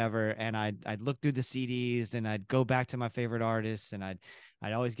Goody or whatever, and I'd look through the CDs and I'd go back to my favorite artists and I'd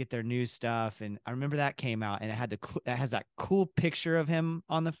always get their new stuff. And I remember that came out and it has that cool picture of him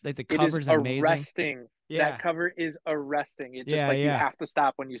on the It is cover's amazing. arresting. That Yeah. cover is arresting. It just Yeah, like you yeah. have to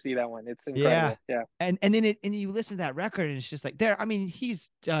stop when you see that one. It's Yeah. incredible. Yeah. And then you listen to that record and it's just like I mean, he's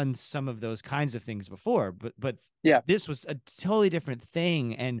done some of those kinds of things before, but Yeah. this was a totally different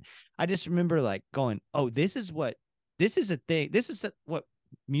thing. And I just remember like going, oh, this is a thing. What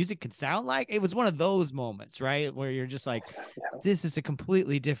music could sound like. It was one of those moments, right? Where you're just like, Yeah. this is a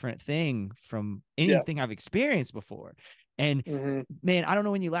completely different thing from Yeah. anything I've experienced before. And Hmm. man, I don't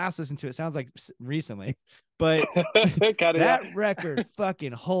know when you last listened to it. It sounds like recently, but Kind of, yeah. that record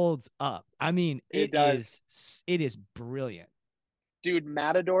fucking holds up. I mean, It does. it is brilliant. Dude,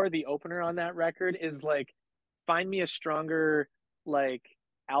 Matador, the opener on that record is like find me a stronger like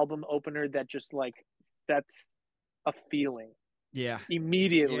album opener that just like sets a feeling Yeah. Yeah,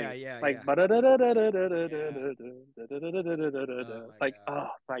 immediately. yeah, Like yeah. Yeah. Oh my like God. oh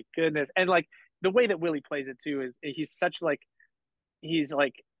my goodness. And like the way that Willie plays it too is he's such like he's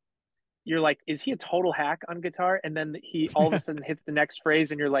like you're like, is he a total hack on guitar? And then he all of a sudden hits the next phrase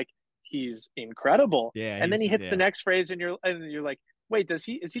and you're like, he's incredible. Yeah, And then he's he hits the yeah. next phrase and you're like, wait, does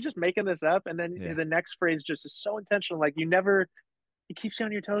he is he just making this up? And then Yeah. the next phrase just is so intentional. Like you never he keeps you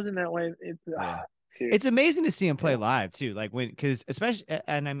on your toes in that way. It's Yeah. dude. It's amazing to see him play Yeah. live too. Like because especially,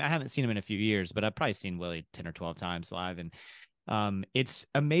 and I haven't seen him in a few years, but I've probably seen Willie 10 or 12 times live. And it's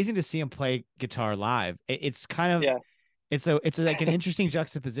amazing to see him play guitar live. It's kind of, Yeah. like an interesting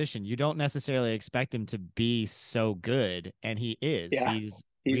juxtaposition. You don't necessarily expect him to be so good. And he is, Yeah. he's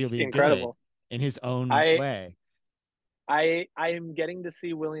He's really good incredible. in his own I way. I am getting to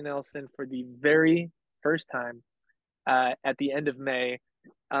see Willie Nelson for the very first time at the end of May.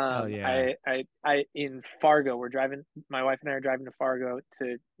 Hell yeah. I in Fargo. We're driving. My wife and I are driving to Fargo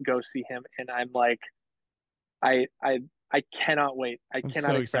to go see him, and I'm like, I I I cannot wait. I I'm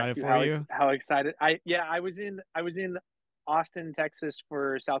cannot so express excited to you for you. how excited I was in Austin, Texas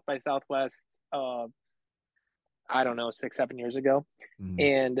for South by Southwest. Uh, I don't know, 6 7 years ago, Mhm.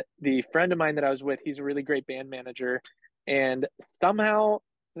 and the friend of mine that I was with, he's a really great band manager, and somehow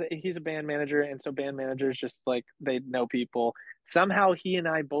he's a band manager, and so band managers just like they know people. Somehow he and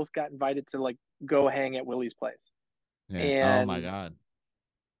I both got invited to like go hang at Willie's place, Yeah. Oh my and God.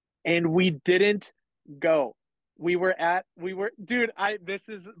 we didn't go. We were dude. I This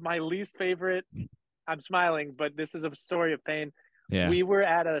is my least favorite. I'm smiling, but this is a story of pain. Yeah. We were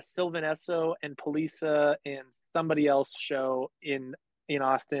at a Sylvan Esso and Polisa and somebody else show in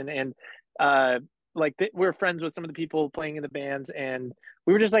Austin, and uh, we're friends with some of the people playing in the bands, and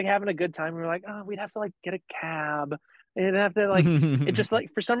we were just like having a good time. We were like, oh, we'd have to like get a cab, and have to like it just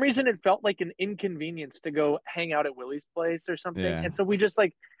like for some reason it felt like an inconvenience to go hang out at Willie's place or something, Yeah. and so we just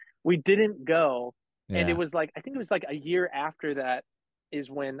like we didn't go, and it Yeah. was like I think it was like a year after that is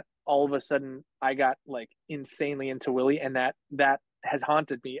when all of a sudden I got like insanely into Willie, and that has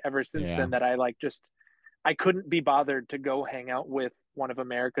haunted me ever since Yeah. then. That I like just I couldn't be bothered to go hang out with one of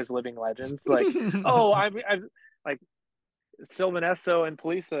America's living legends. Like, oh, I'm like Sylvan Esso and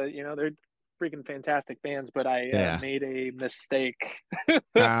Polisa, they're freaking fantastic bands, but I Yeah. made a mistake. Oh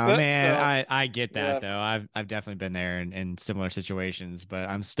man, So I get that yeah, though. I've definitely been there in similar situations, but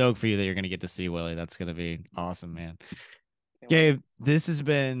I'm stoked for you that you're gonna get to see Willie. That's gonna be awesome, man. can't wait. Gabe, this has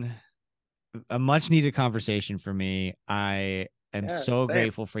been a much needed conversation for me. I am Yeah, so same.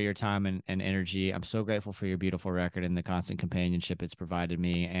 grateful for your time and energy. I'm so grateful for your beautiful record and the constant companionship it's provided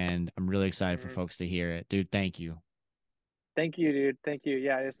me. And I'm really excited for Mhm. folks to hear it. Dude, thank you. Thank you, dude. Thank you.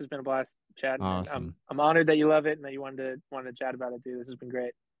 Yeah, this has been a blast chatting. Awesome. And I'm honored that you love it and that you wanted to chat about it, dude. This has been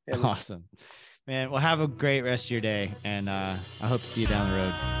great. Yeah, dude. Awesome. Man, well, have a great rest of your day, and I hope to see you down the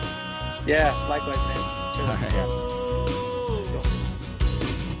road. Yeah, likewise, man. All right.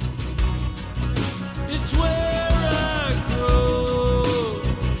 It's where I grow.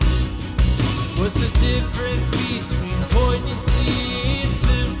 What's the difference between poignancy and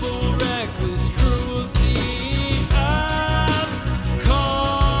simple reckless cruelty? I'm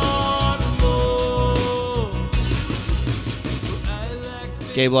caught more.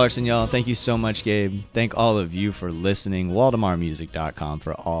 Gabe Larson, y'all. Thank you so much, Gabe. Thank all of you for listening. WaldemarMusic.com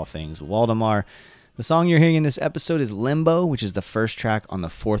for all things Waldemar. The song you're hearing in this episode is Limbo, which is the first track on the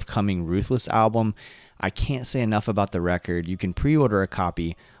forthcoming Ruthless album. I can't say enough about the record. You can pre-order a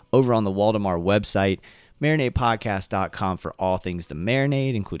copy over on the Waldemar website, marinadepodcast.com for all things The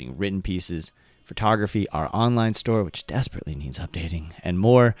Marinade, including written pieces, photography, our online store, which desperately needs updating, and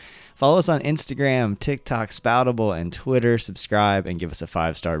more. Follow us on Instagram, TikTok, Spoutable, and Twitter. Subscribe and give us a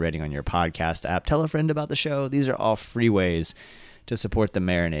 5-star rating on your podcast app. Tell a friend about the show. These are all free ways to support The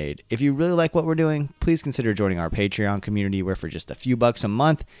Marinade. If you really like what we're doing, please consider joining our Patreon community, where for just a few bucks a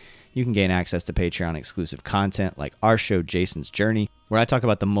month, you can gain access to Patreon exclusive content like our show, Jason's Journey, where I talk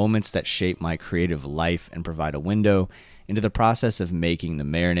about the moments that shape my creative life and provide a window into the process of making The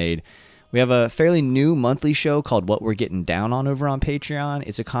Marinade. We have a fairly new monthly show called What We're Getting Down On over on Patreon.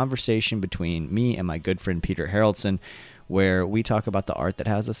 It's a conversation between me and my good friend Peter Haraldson, where we talk about the art that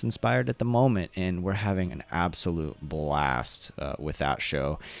has us inspired at the moment, and we're having an absolute blast with that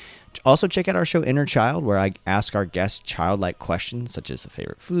show. Also, check out our show Inner Child, where I ask our guests childlike questions such as a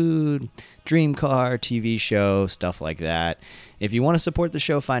favorite food, dream car, TV show, stuff like that. If you want to support the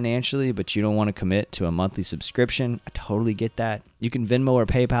show financially, but you don't want to commit to a monthly subscription, I totally get that. You can Venmo or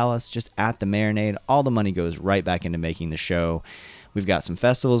PayPal us just at The Marinade. All the money goes right back into making the show. We've got some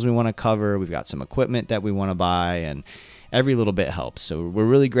festivals we want to cover. We've got some equipment that we want to buy, and every little bit helps. So we're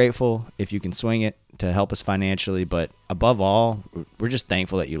really grateful if you can swing it to help us financially. But above all, we're just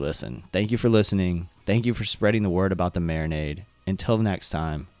thankful that you listen. Thank you for listening. Thank you for spreading the word about The Marinade. Until next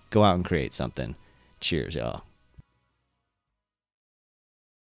time, go out and create something. Cheers, y'all.